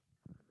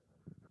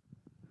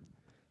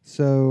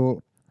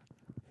 So,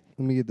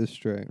 let me get this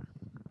straight.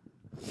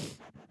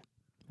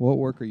 What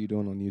work are you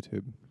doing on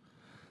YouTube?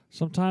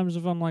 Sometimes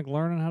if I'm like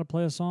learning how to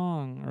play a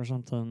song or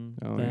something,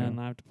 Oh, then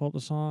yeah. I have to pull up the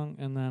song,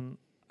 and then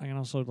I can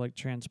also like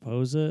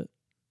transpose it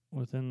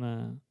within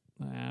the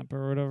app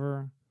or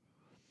whatever,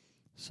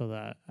 so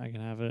that I can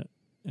have it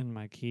in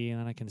my key, and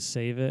then I can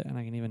save it, and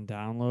I can even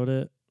download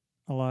it.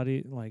 A lot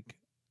like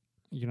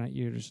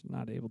you're just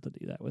not able to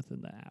do that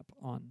within the app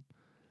on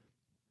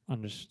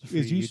just the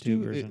free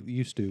YouTube version.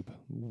 YouTube.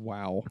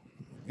 Wow.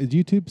 Is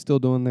YouTube still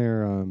doing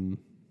their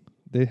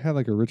they had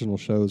like original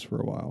shows for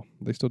a while.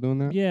 They still doing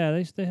that?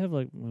 Yeah, they have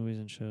like movies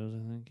and shows, I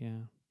think,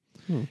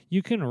 yeah.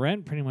 You can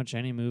rent pretty much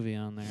any movie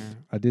on there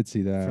I did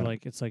see that. for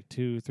like it's like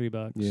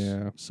 $2-3.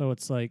 Yeah. So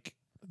it's like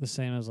the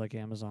same as like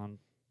Amazon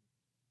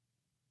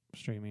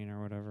streaming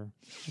or whatever.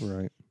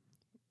 Right.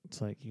 It's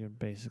like you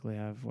basically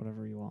have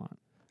whatever you want.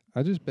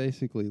 I just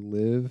basically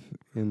live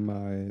in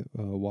my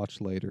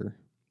watch later.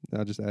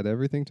 I just add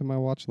everything to my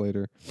watch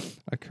later.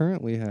 I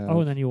currently have Oh,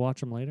 and then you watch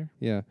them later?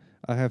 yeah,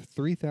 I have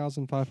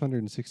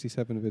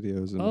 3,567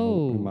 videos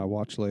in my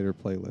watch later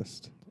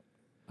playlist.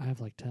 I have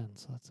like 10,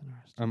 so that's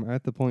interesting. I'm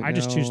at the point I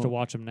just choose to now-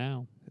 watch them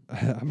now.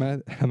 I'm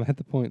at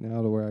the point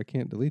now to where I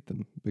can't delete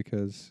them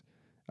because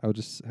I would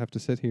just have to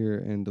sit here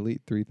and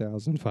delete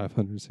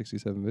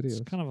 3,567 videos. It's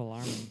kind of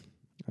alarming.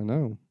 I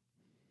know.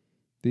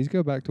 These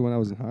go back to when I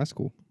was in high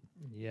school.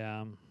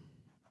 Yeah.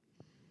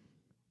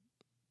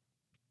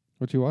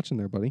 What you watching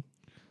there, buddy?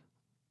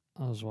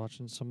 I was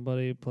watching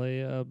somebody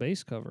play a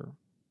bass cover.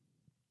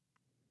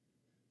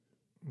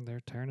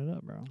 They're tearing it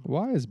up, bro.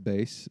 Why is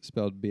bass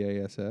spelled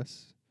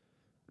B-A-S-S?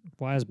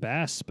 Why is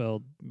bass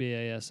spelled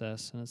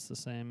B-A-S-S and it's the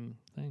same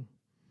thing?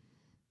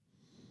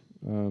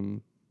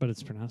 But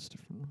it's pronounced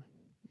differently.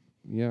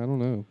 Yeah, I don't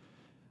know.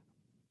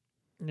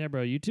 Yeah,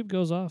 bro. YouTube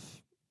goes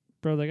off.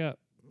 Bro, they got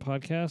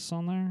podcasts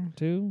on there,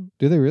 too.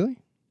 Do they really?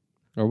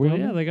 Are we Well, on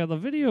yeah, there? they got the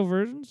video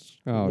versions.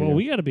 Oh, well, yeah.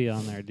 we got to be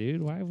on there,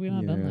 dude. Why have we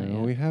not done that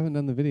yet? We haven't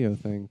done the video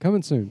thing.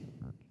 Coming soon.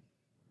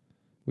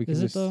 We can Is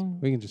it, just though?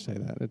 We can just say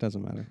that. It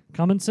doesn't matter.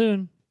 Coming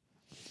soon.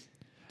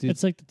 Did-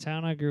 It's like the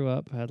town I grew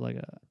up had like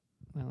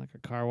a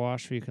car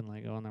wash where you can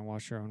like go in there and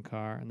wash your own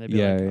car, and they'd be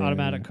Yeah, like yeah,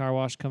 automatic yeah. car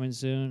wash coming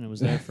soon. It was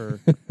there for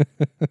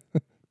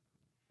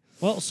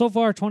well, so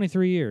far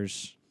 23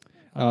 years.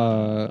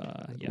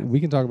 Yeah. We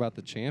can talk about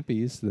the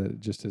Champies that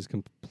just has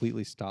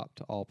completely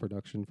stopped all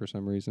production for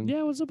some reason.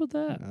 Yeah, what's up with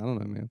that? I don't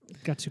know, man.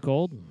 Got too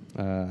cold.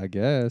 I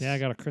guess. Yeah, I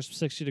got a crisp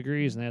 60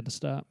 degrees and they had to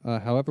stop.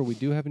 However, we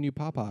do have a new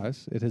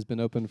Popeyes. It has been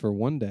open for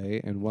 1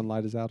 day, and one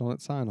light is out on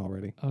its sign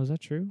already. Oh, is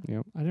that true?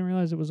 Yep. I didn't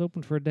realize it was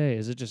open for a day.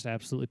 Is it just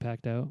absolutely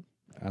packed out?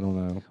 I don't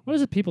know. What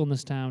is it? People in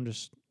this town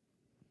just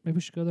maybe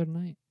we should go there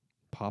tonight.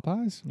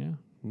 Popeyes? Yeah,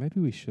 Maybe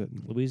we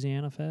shouldn't.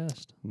 Louisiana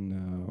Fest.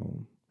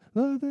 No.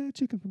 Love that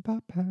chicken from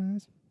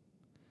Popeyes.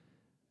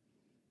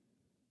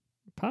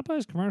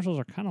 Popeyes commercials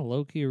are kind of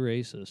low key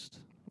racist.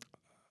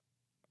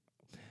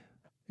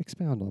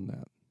 Expound on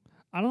that.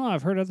 I don't know.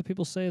 I've heard other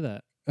people say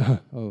that.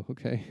 Oh,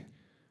 okay.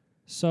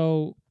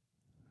 So,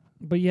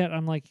 but yet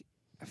I'm like,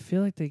 I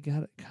feel like they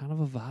got kind of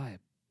a vibe,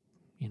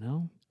 you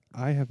know?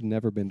 I have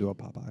never been to a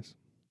Popeyes.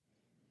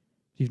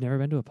 You've never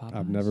been to a Popeyes?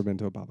 I've never been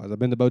to a Popeyes. I've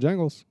been to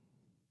Bojangles.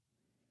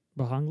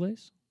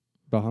 Bojangles?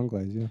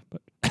 Bojangles, yeah.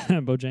 But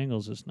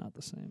Bojangles is not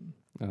the same.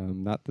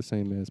 Not the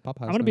same as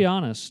Popeyes. I'm going to be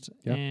honest,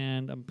 Yeah.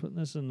 and I'm putting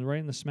this right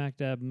in the smack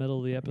dab middle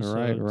of the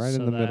episode. Right so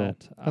in the middle.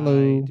 that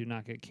Hello. I do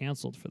not get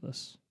canceled for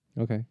this.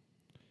 Okay.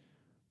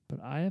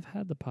 But I have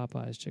had the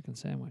Popeyes chicken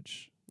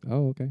sandwich,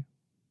 Oh, okay.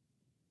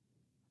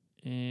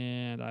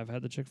 and I've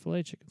had the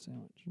Chick-fil-A chicken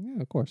sandwich. Yeah,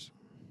 of course.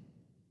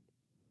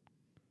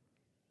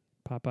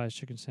 Popeyes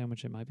chicken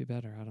sandwich, it might be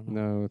better. I don't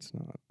know. No, it's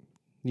not.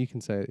 You can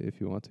say it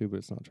if you want to, but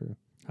it's not true.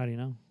 How do you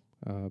know?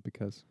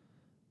 Because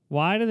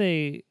Why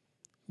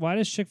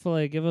does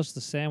Chick-fil-A give us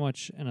the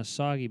sandwich in a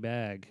soggy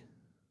bag?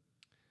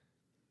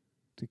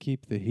 to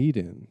keep the heat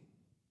in,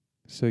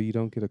 so you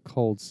don't get a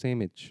cold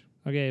sandwich.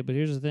 Okay, but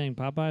here's the thing.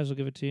 Popeyes will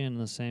give it to you in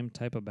the same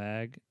type of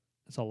bag.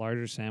 It's a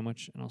larger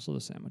sandwich, and also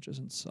the sandwich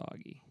isn't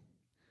soggy.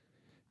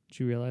 Did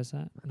you realize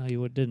that? No,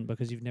 you didn't,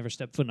 because you've never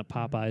stepped foot in a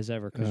Popeyes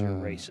ever because you're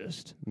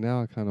racist.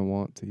 Now I kind of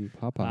want to eat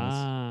Popeyes.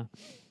 Ah.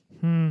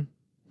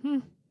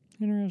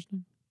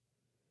 Interesting.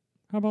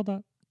 How about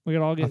that? We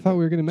could all I get thought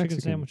we were getting chicken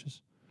Mexican,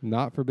 sandwiches.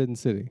 not Forbidden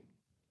City,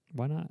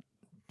 Why not?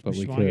 but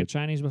we Want to get could.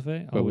 Chinese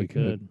buffet? But Oh, we we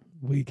could.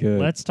 We could.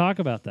 Let's talk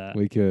about that.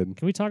 We could.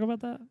 Can we talk about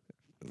that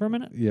for a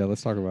minute? Yeah,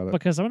 let's talk about it.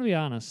 Because I'm going to be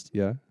honest.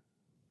 Yeah.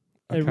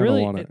 I It kind of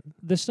really, want it.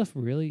 this stuff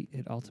really,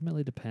 it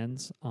ultimately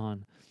depends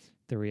on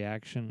the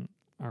reaction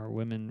our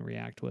women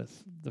react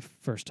with the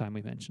first time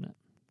we mention it.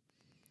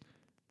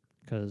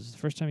 Because the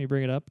first time you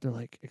bring it up, they're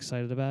like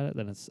excited about it,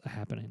 then it's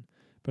happening.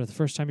 But the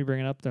first time you bring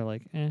it up, they're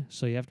like,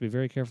 So you have to be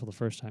very careful the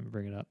first time you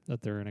bring it up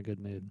that they're in a good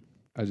mood.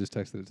 I just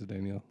texted it to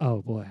Danielle.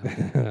 Oh boy,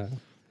 okay.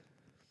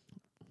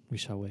 We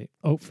shall wait.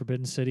 Oh,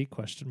 Forbidden City ?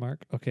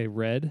 Okay,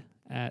 red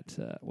at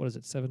what is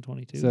it?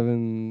 7:22.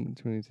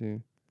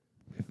 7:22.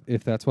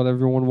 If that's what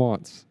everyone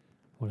wants.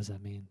 What does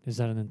that mean? Is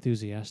that an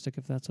enthusiastic?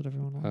 If that's what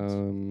everyone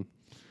wants,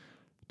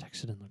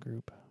 text it in the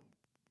group.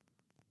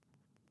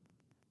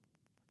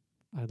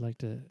 I'd like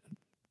to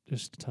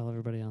just tell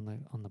everybody on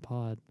the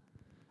pod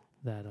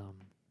that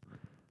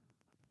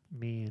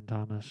me and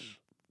Thomas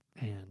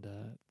and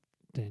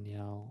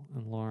Danielle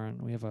and Lauren,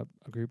 we have a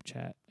group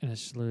chat, and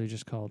it's literally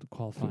just called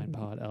Qualifying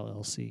Pod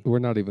LLC. We're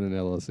not even an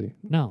LLC.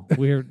 No,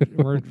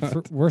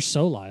 we're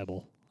so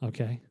liable.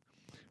 Okay,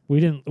 we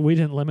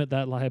didn't limit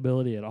that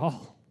liability at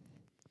all.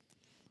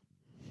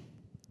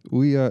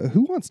 We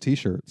who wants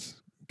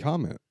T-shirts?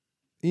 Comment,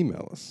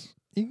 email us.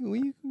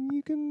 You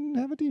can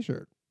have a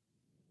T-shirt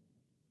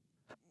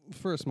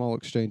for a small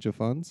exchange of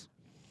funds.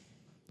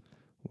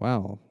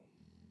 Wow,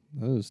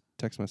 those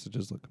text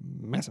messages look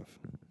massive.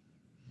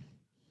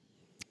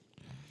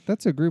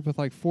 That's a group with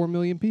like 4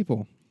 million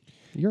people.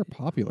 You're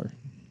popular.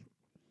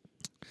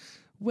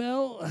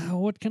 Well,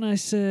 what can I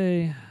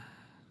say?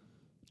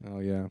 Oh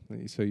yeah,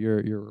 so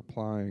you're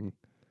replying.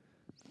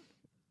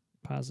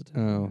 Positive.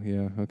 Oh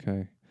yeah,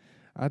 okay.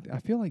 I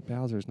feel like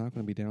Bowser's not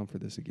going to be down for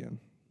this again.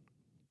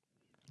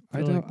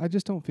 I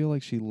just don't feel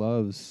like she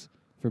loves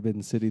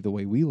Forbidden City the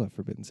way we love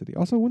Forbidden City.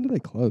 Also, when do they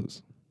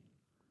close?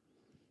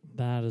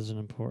 That is an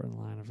important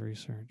line of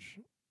research.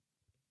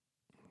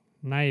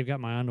 Now you've got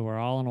my underwear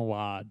all in a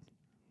wad.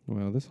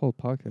 Well, this whole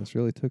podcast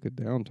really took a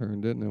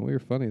downturn, didn't it? We were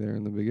funny there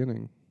in the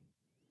beginning.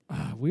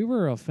 We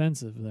were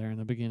offensive there in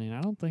the beginning.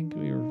 I don't think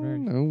we were very...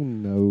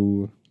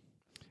 No.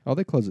 Oh,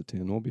 they close at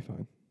 10. We'll be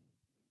fine.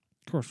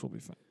 Of course we'll be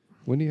fine.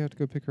 When do you have to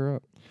go pick her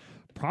up?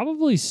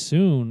 Probably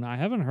soon. I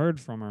haven't heard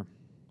from her.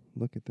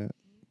 Look at that.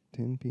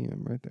 10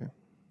 p.m. right there.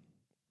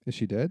 Is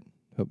she dead?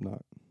 Hope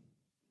not.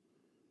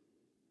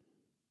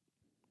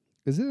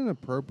 Is it an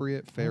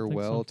appropriate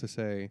farewell to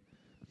say,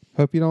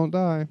 hope you don't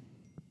die?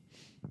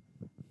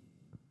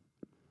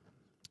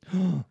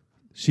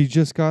 She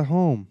just got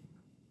home.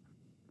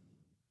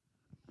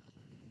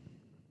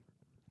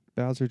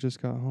 Bowser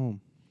just got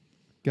home.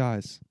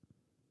 Guys,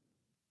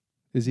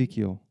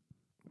 Ezekiel,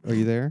 are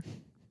you there?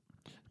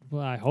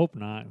 Well, I hope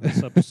not.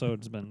 This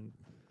episode's been...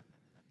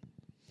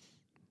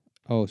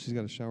 Oh, she's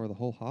got to shower the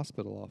whole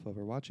hospital off of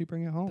her. Why'd she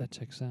bring it home? That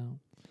checks out.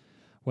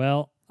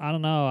 Well, I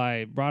don't know.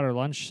 I brought her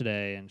lunch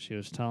today, and she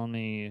was telling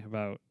me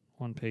about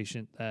one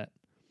patient that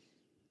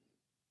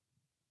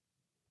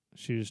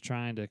she was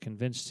trying to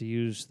convince to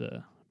use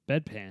the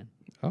bedpan.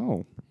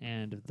 Oh.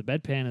 And if the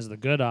bedpan is the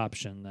good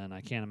option, then I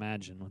can't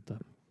imagine what the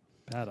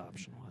bad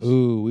option was.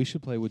 Ooh, we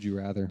should play Would You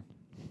Rather.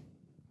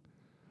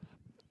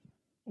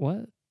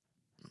 What?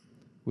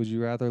 Would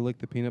you rather lick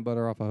the peanut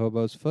butter off a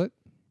hobo's foot?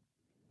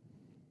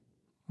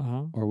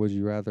 Uh-huh. Or would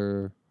you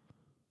rather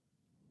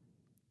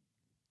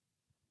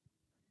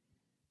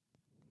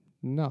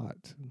not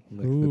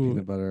lick the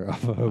peanut butter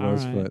off a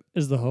hobo's foot?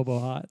 Is the hobo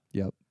hot?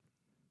 Yep.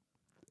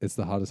 It's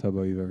the hottest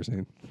hobo you've ever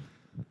seen.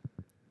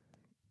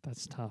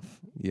 That's tough.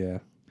 Yeah.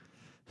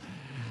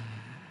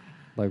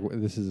 Like,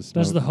 this is a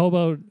smoke. Does the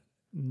hobo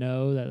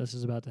know that this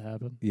is about to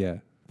happen? Yeah.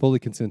 Fully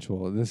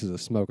consensual. And this is a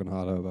smoking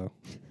hot hobo.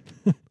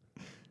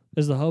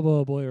 Is the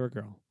hobo a boy or a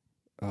girl?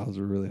 I was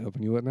really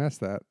hoping you wouldn't ask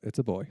that. It's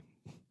a boy.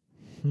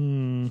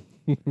 I'm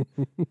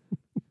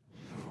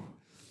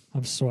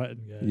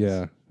sweating, guys.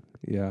 Yeah.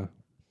 Yeah.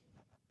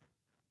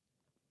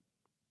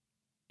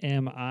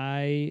 Am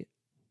I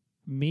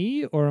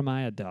me or am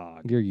I a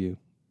dog? You're you.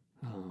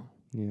 Oh.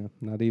 Yeah,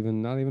 not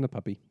even a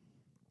puppy.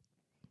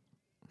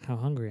 How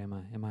hungry am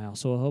I? Am I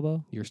also a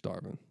hobo? You're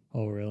starving.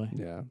 Oh, really?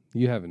 Yeah,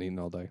 you haven't eaten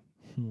all day,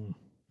 Hmm.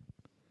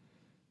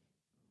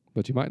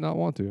 but you might not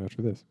want to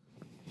after this.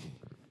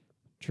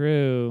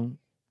 True.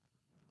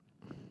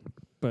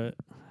 But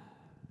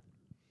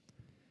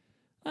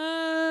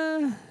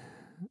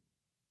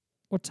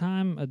what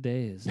time of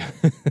day is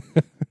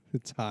it?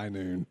 It's high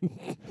noon.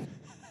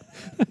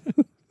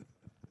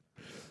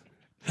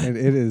 And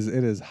it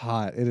is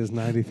hot. It is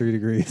 93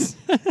 degrees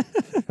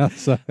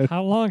outside.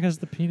 How long has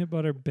the peanut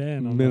butter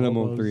been? On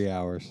Minimum the 3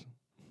 hours.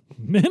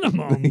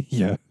 Minimum.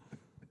 Yeah.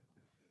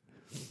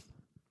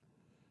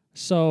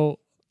 So,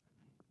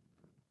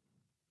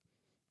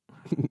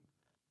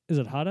 is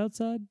it hot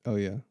outside? Oh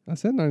yeah. I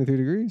said 93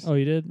 degrees. Oh,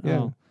 you did? Yeah.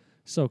 Oh.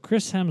 So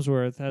Chris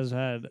Hemsworth has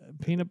had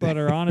peanut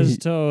butter on his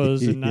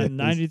toes in Yes.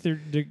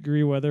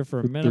 93-degree weather for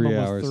a For minimum 3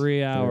 of hours.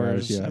 3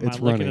 hours. yeah. Am It's I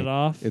licking runny. it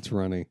off? It's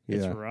runny.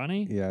 It's Yeah.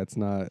 runny? Yeah, it's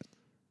not.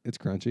 It's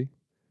crunchy.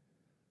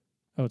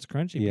 Oh, it's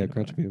crunchy. Yeah, peanut crunchy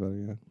butter. peanut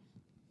butter.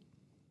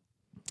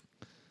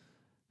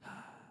 Yeah.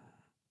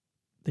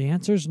 The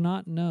answer's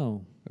not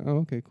no. Oh,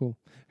 okay, cool.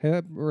 Hey,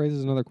 that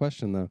raises another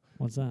question though.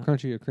 What's that?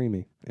 Crunchy or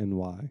creamy, and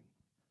why?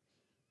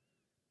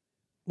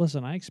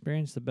 Listen, I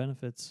experience the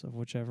benefits of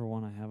whichever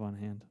one I have on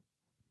hand.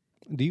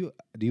 Do you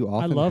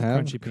often love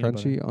have crunchy peanut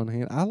butter. on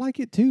hand? I like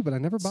it too, but I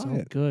never buy So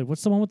it. good.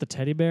 What's the one with the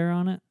teddy bear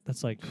on it?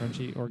 That's like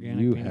crunchy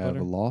organic You peanut have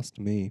butter. lost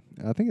me.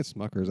 I think it's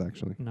Smucker's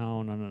actually.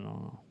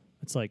 No.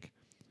 It's like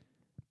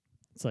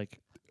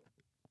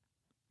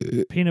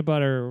peanut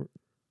butter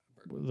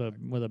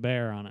with a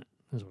bear on it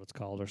is what it's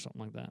called, or something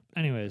like that.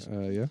 Anyways,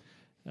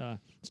 Yeah.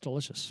 it's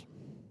delicious.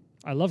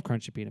 I love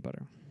crunchy peanut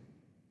butter.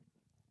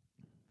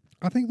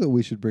 I think that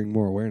we should bring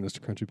more awareness to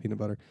crunchy peanut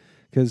butter,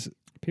 because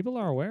People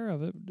are aware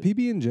of it.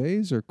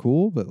 PB&Js are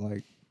cool, but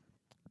like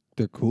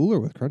they're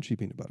cooler with crunchy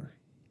peanut butter.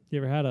 You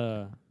ever had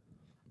a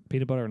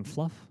peanut butter and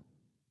fluff?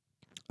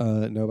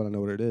 No, but I know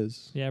what it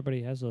is. Yeah,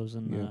 everybody has those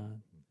in Yeah.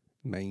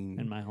 Maine.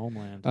 in my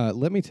homeland.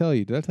 Let me tell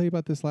you. Did I tell you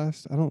about this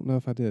last? I don't know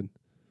if I did.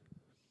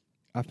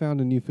 I found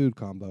a new food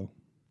combo.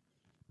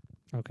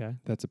 Okay.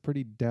 That's a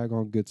pretty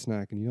daggone good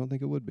snack, and you don't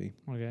think it would be.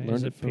 Okay. Learned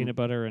Is it it from- peanut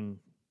butter and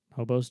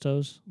hobo's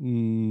toes?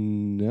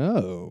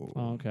 No.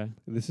 Oh, okay.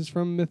 This is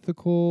from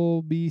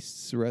Mythical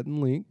Beasts Red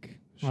and Link.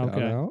 Shout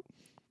Okay. out.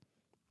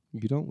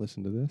 You don't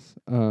listen to this.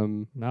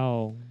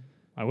 No.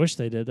 I wish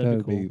they did. That'd That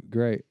would be cool. be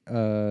great.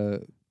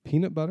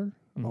 Peanut butter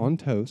Mhm. on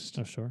toast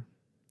Oh, sure.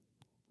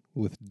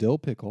 with dill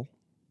pickle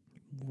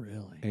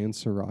Really? and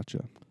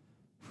sriracha.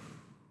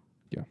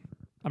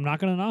 I'm not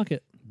going to knock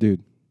it.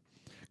 Dude,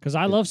 Because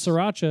I love It's-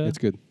 sriracha. it's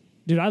good.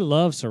 Dude, I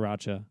love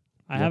sriracha.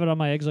 I Yep. have it on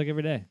my eggs like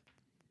every day.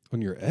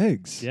 On your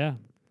eggs? Yeah.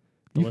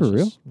 You for real?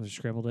 Delicious. With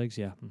scrambled eggs,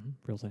 yeah.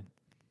 Real thing.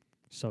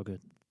 So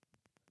good.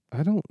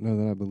 I don't know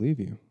that I believe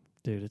you.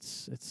 Dude,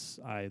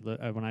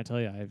 when I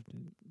tell you, I've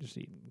just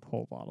eaten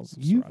whole bottles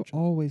of You've sriracha.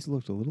 always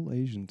looked a little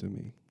Asian to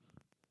me.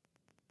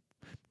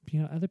 You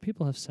know, other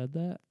people have said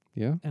that,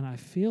 Yeah? and I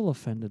feel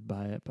offended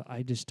by it, but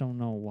I just don't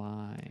know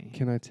why.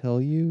 Can I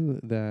tell you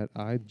that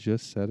I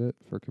just said it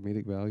for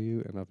comedic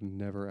value, and I've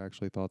never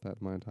actually thought that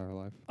in my entire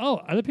life? Oh,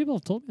 other people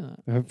have told me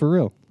that. For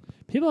real.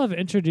 People have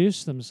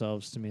introduced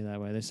themselves to me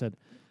that way. They said,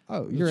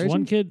 Oh, you're "There's Asian?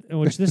 one kid," in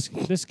which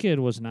this kid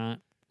was not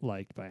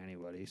liked by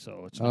anybody,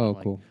 so it's not Oh,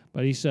 like. cool.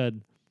 But he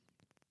said,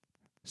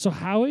 "So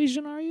how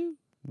Asian are you?"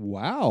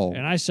 Wow.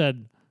 And I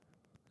said,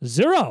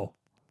 0.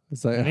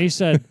 It's like And he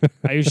said,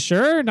 "Are you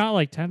sure? Not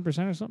like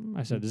 10% or something?"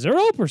 I said,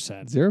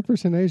 0%.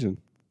 0% Asian.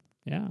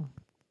 Yeah.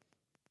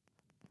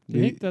 Do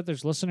you think that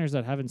there's listeners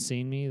that haven't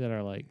seen me that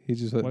are like, He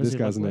just what does this he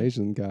guy's look an like?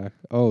 Asian guy.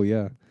 Oh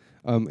yeah.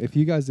 If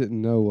you guys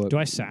didn't know what do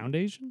I sound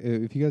Asian?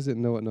 if you guys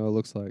didn't know what Noah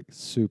looks like,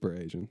 super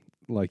Asian.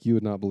 Like you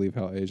would not believe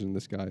how Asian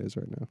this guy is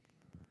right now.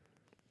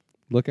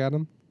 Look at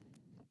him.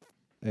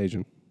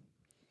 Asian.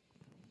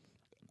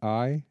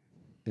 I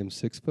am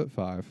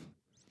 6'5".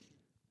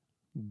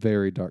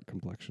 Very dark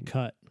complexion.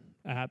 Cut.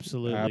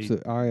 Absolutely.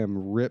 I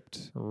am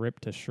ripped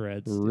Ripped to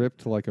shreds.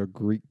 ripped like a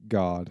Greek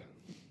god.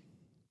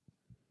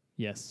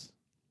 Yes.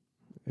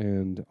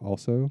 And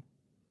also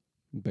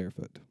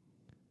barefoot.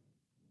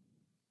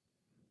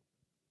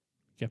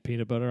 Got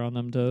peanut butter on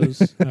them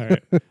toes? All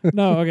right.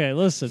 No, okay,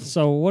 listen.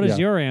 So what is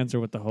Yeah. your answer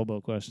with the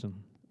hobo question?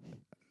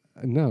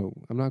 No,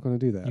 I'm not going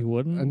to do that. You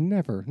wouldn't?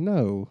 Never.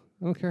 No.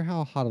 I don't care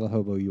how hot of a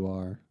hobo you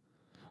are.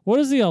 What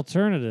is the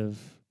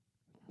alternative?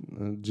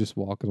 Just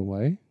walking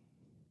away.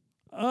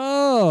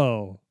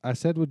 Oh, I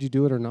said, would you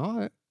do it or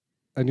not?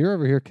 And you're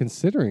over here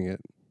considering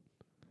it.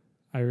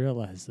 I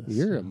realize this.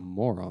 You're a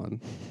moron.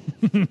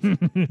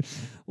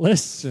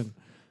 Listen.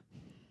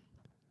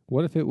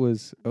 What if it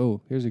was,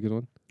 oh, here's a good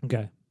one.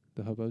 Okay.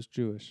 The hobo's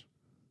Jewish.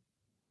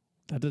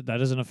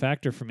 That isn't a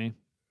factor for me.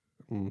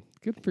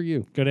 Good for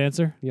you. Good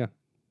answer.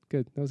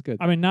 Good. That was good.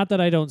 I mean, not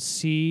that I don't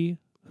see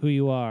who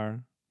you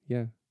are,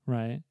 Yeah.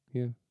 right?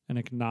 Yeah. And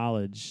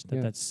acknowledge that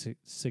Yeah. that's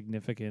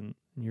significant.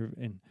 You're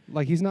in.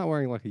 Like he's not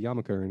wearing like a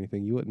yarmulke or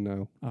anything. You wouldn't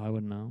know. Oh, I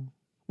wouldn't know.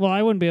 Well,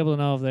 I wouldn't be able to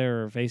know if they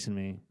were facing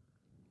me.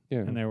 Yeah.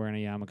 and they're wearing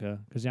a yarmulke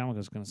because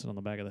yarmulke's going to sit on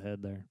the back of the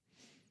head there.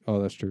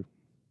 Oh, that's true.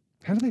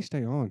 How do they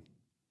stay on?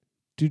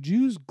 Do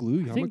Jews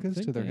glue I think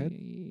yarmulkes to their head?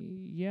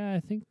 Yeah, I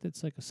think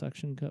that's like a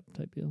suction cup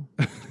type deal.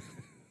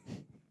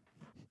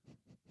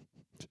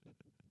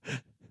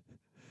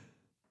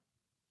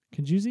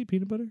 Can Jews eat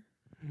peanut butter?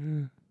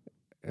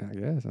 I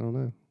guess. I don't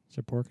know. Is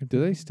there pork in Do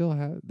they peanut still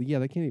have? Yeah,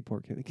 they can't eat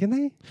pork. Can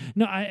they? butter?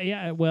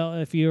 No, well,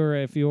 if you're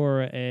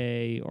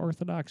a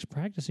Orthodox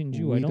practicing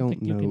Jew, I don't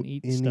think you can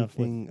eat stuff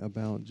with. anything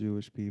about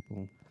Jewish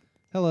people.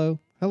 Hello.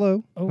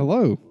 Hello. Oh.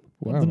 Hello.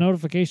 Wow. The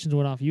notifications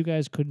went off. You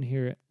guys couldn't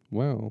hear it.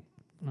 Wow.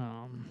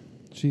 Um,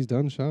 She's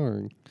done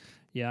showering.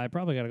 yeah, I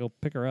probably got to go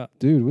pick her up.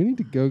 Dude, we need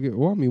to go get...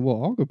 Well, I mean,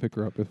 we'll all go pick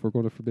her up if we're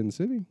going to Forbidden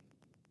City.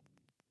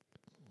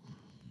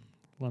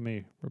 Let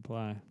me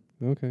reply.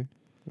 Okay.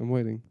 I'm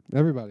waiting.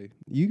 Everybody,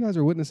 you guys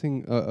are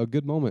witnessing a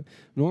good moment.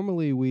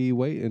 Normally, we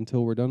wait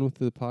until we're done with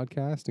the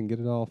podcast and get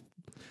it all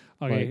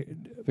Okay,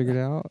 figured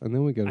out, and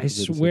then we go to I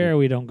Forbidden swear City.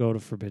 we don't go to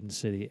Forbidden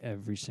City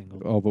every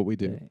single Oh, but we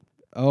do. day.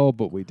 Oh,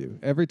 but we do.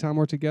 Every time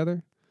we're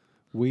together,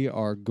 we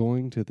are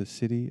going to the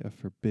city of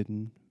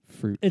forbidden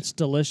fruit. It's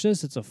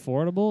delicious. It's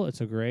affordable.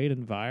 It's a great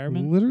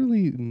environment.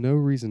 Literally no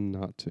reason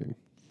not to.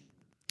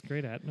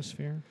 Great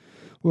atmosphere.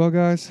 Well,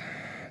 guys,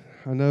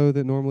 I know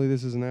that normally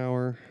this is an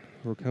hour.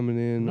 We're coming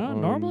in. No,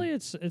 on- normally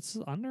it's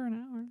under an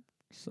hour.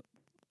 So,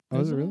 Oh,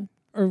 is it really?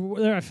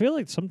 Or I feel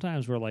like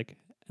sometimes we're like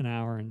an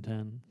hour and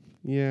 10.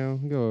 Yeah,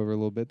 we'll go over a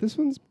little bit. This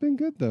one's been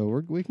good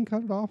though. We can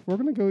cut it off. We're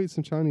gonna go eat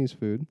some Chinese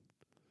food.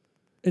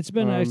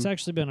 It's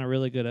actually been a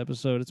really good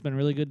episode. It's been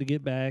really good to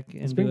get back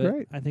into been it.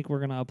 great. I think we're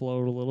gonna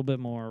upload a little bit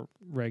more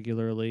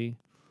regularly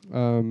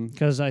Because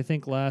because I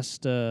think for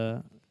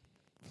the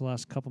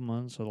last couple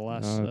months or the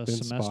last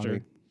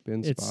semester,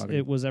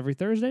 it was every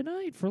Thursday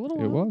night for a little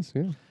while. It was,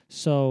 yeah.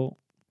 So,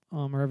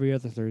 or every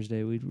other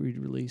Thursday we'd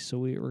release. So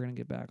we're gonna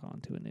get back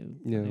onto a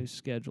new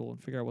schedule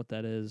and figure out what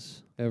that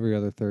is. Every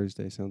other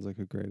Thursday sounds like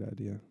a great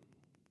idea.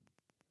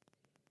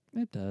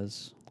 It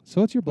does. So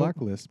what's your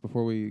blacklist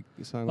before we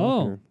sign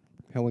off here?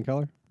 Helen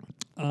Keller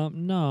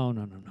No.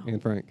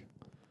 and Frank.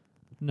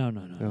 No.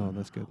 Oh,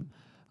 that's good.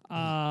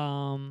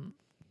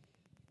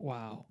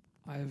 Wow.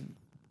 I've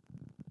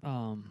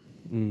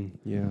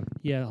Yeah.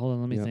 yeah, hold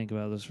on, let me Yep. think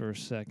about this for a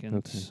second.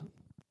 Okay.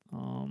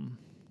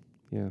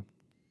 Yeah.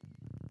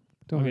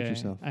 Don't hurt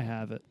yourself. I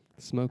have it.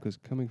 Smoke is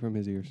coming from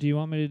his ears. Do you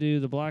want me to do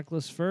the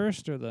blacklist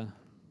first or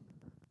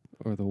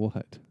Or the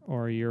what?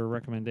 your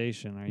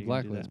recommendation? Are you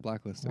gonna do Blacklist. that?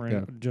 Blacklist. We're Go.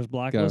 gonna- just Go.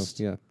 blacklist?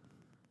 Yeah.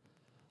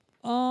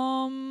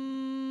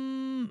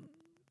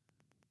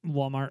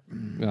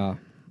 Walmart.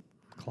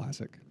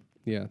 Classic.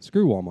 Yeah.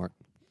 Screw Walmart.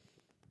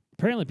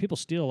 Apparently people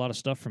steal a lot of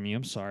stuff from you.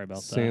 I'm sorry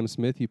about Sam that.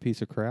 Smith, you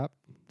piece of crap.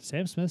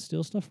 Sam Smith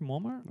steals stuff from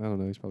Walmart? I don't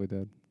know. He's probably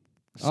dead.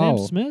 Sam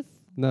Oh. Smith?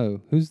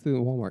 No. Who's the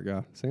Walmart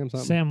guy? Sam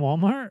something. Sam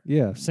Walmart?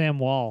 Yeah. Sam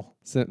Wall.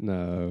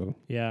 No.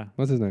 Yeah.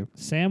 What's his name?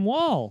 Sam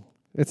Wall.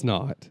 It's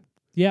not.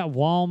 Yeah,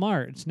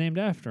 Walmart. It's named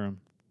after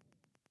him.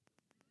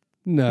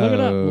 No. Look it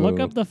up. Look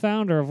up the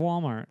founder of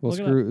Walmart. Well,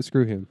 Look it up.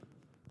 screw him.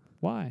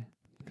 Why?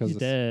 'Cause He's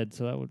it's- dead,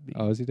 so that would be.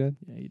 Oh, is he dead?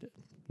 Yeah, he did.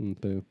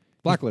 Boo.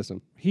 Blacklist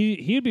him.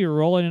 He'd be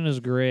rolling in his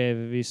grave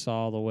if he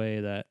saw the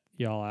way that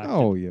y'all acted.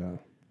 Oh yeah.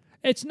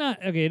 It's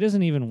not okay. It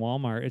isn't even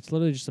Walmart. It's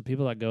literally just the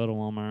people that go to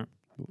Walmart.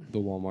 The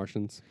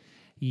Walmartians.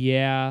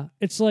 Yeah,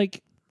 it's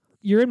like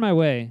you're in my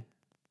way.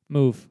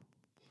 Move.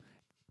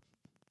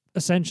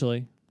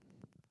 Essentially.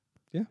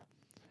 Yeah.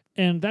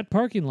 And that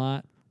parking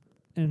lot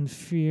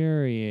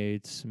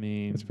infuriates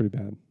me. It's pretty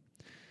bad.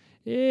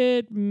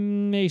 It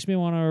makes me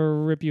want to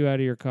rip you out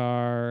of your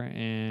car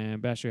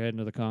and bash your head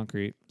into the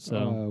concrete.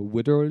 So,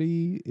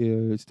 literally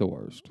is the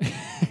worst.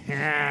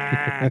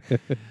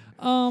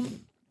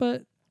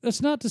 but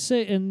that's not to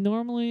say. And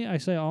normally I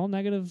say all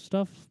negative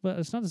stuff, but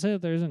it's not to say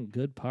that there isn't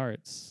good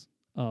parts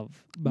about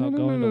going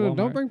to Walmart.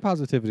 Don't bring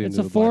positivity It's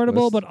into the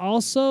affordable, blacklist. but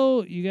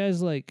also you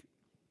guys like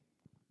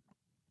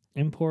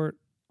import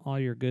all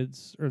your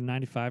goods or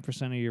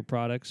 95% of your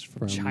products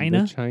from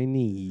China. The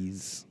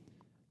Chinese.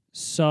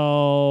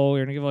 So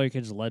you're gonna give all your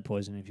kids lead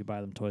poisoning if you buy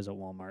them toys at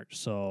Walmart.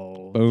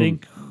 So Boom.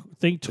 think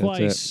That's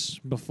twice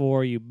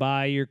before you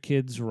buy your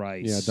kids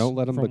rice. Yeah, don't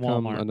let them from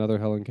become Walmart. another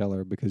Helen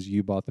Keller because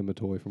you bought them a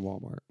toy from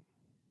Walmart.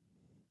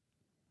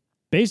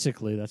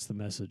 Basically, that's the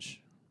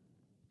message.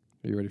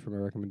 Are you ready for my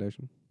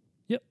recommendation?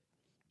 Yep.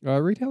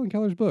 Read Helen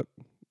Keller's book.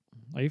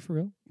 Are you for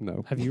real?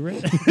 No. Have you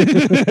read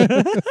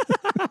it?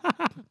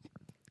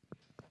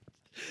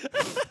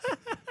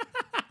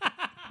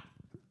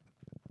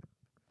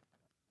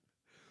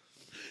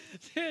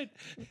 Dude,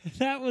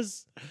 that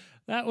was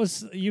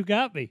you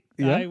got me.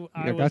 Yeah,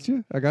 I got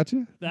you. I got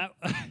you. That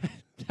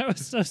that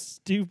was so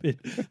stupid.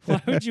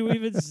 Why would you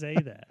even say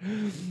that?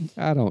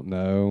 I don't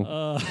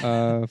know.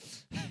 I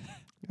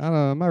don't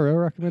know. My real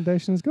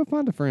recommendation is go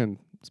find a friend.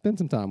 Spend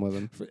some time with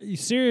him.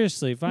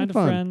 Seriously, find a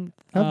fun. friend.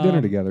 Have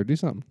dinner together. Do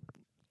something.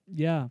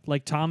 Yeah,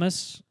 like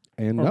Thomas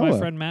And or Noah. my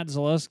friend Matt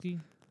Zaleski.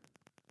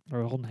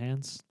 Are we holding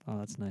hands? Oh,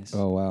 that's nice.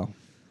 Oh wow.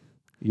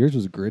 Yours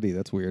was gritty.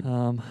 That's weird.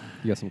 Um,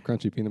 You got some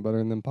crunchy peanut butter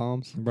in them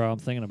palms. bro, I'm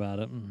thinking about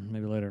it.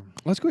 Maybe later.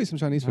 Let's go eat some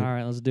Chinese food. All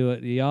right, let's do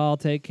it. Y'all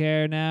take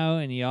care now,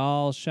 and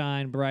y'all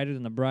shine brighter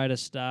than the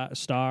brightest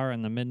star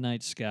in the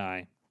midnight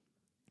sky.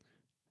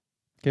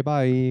 Okay,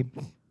 bye.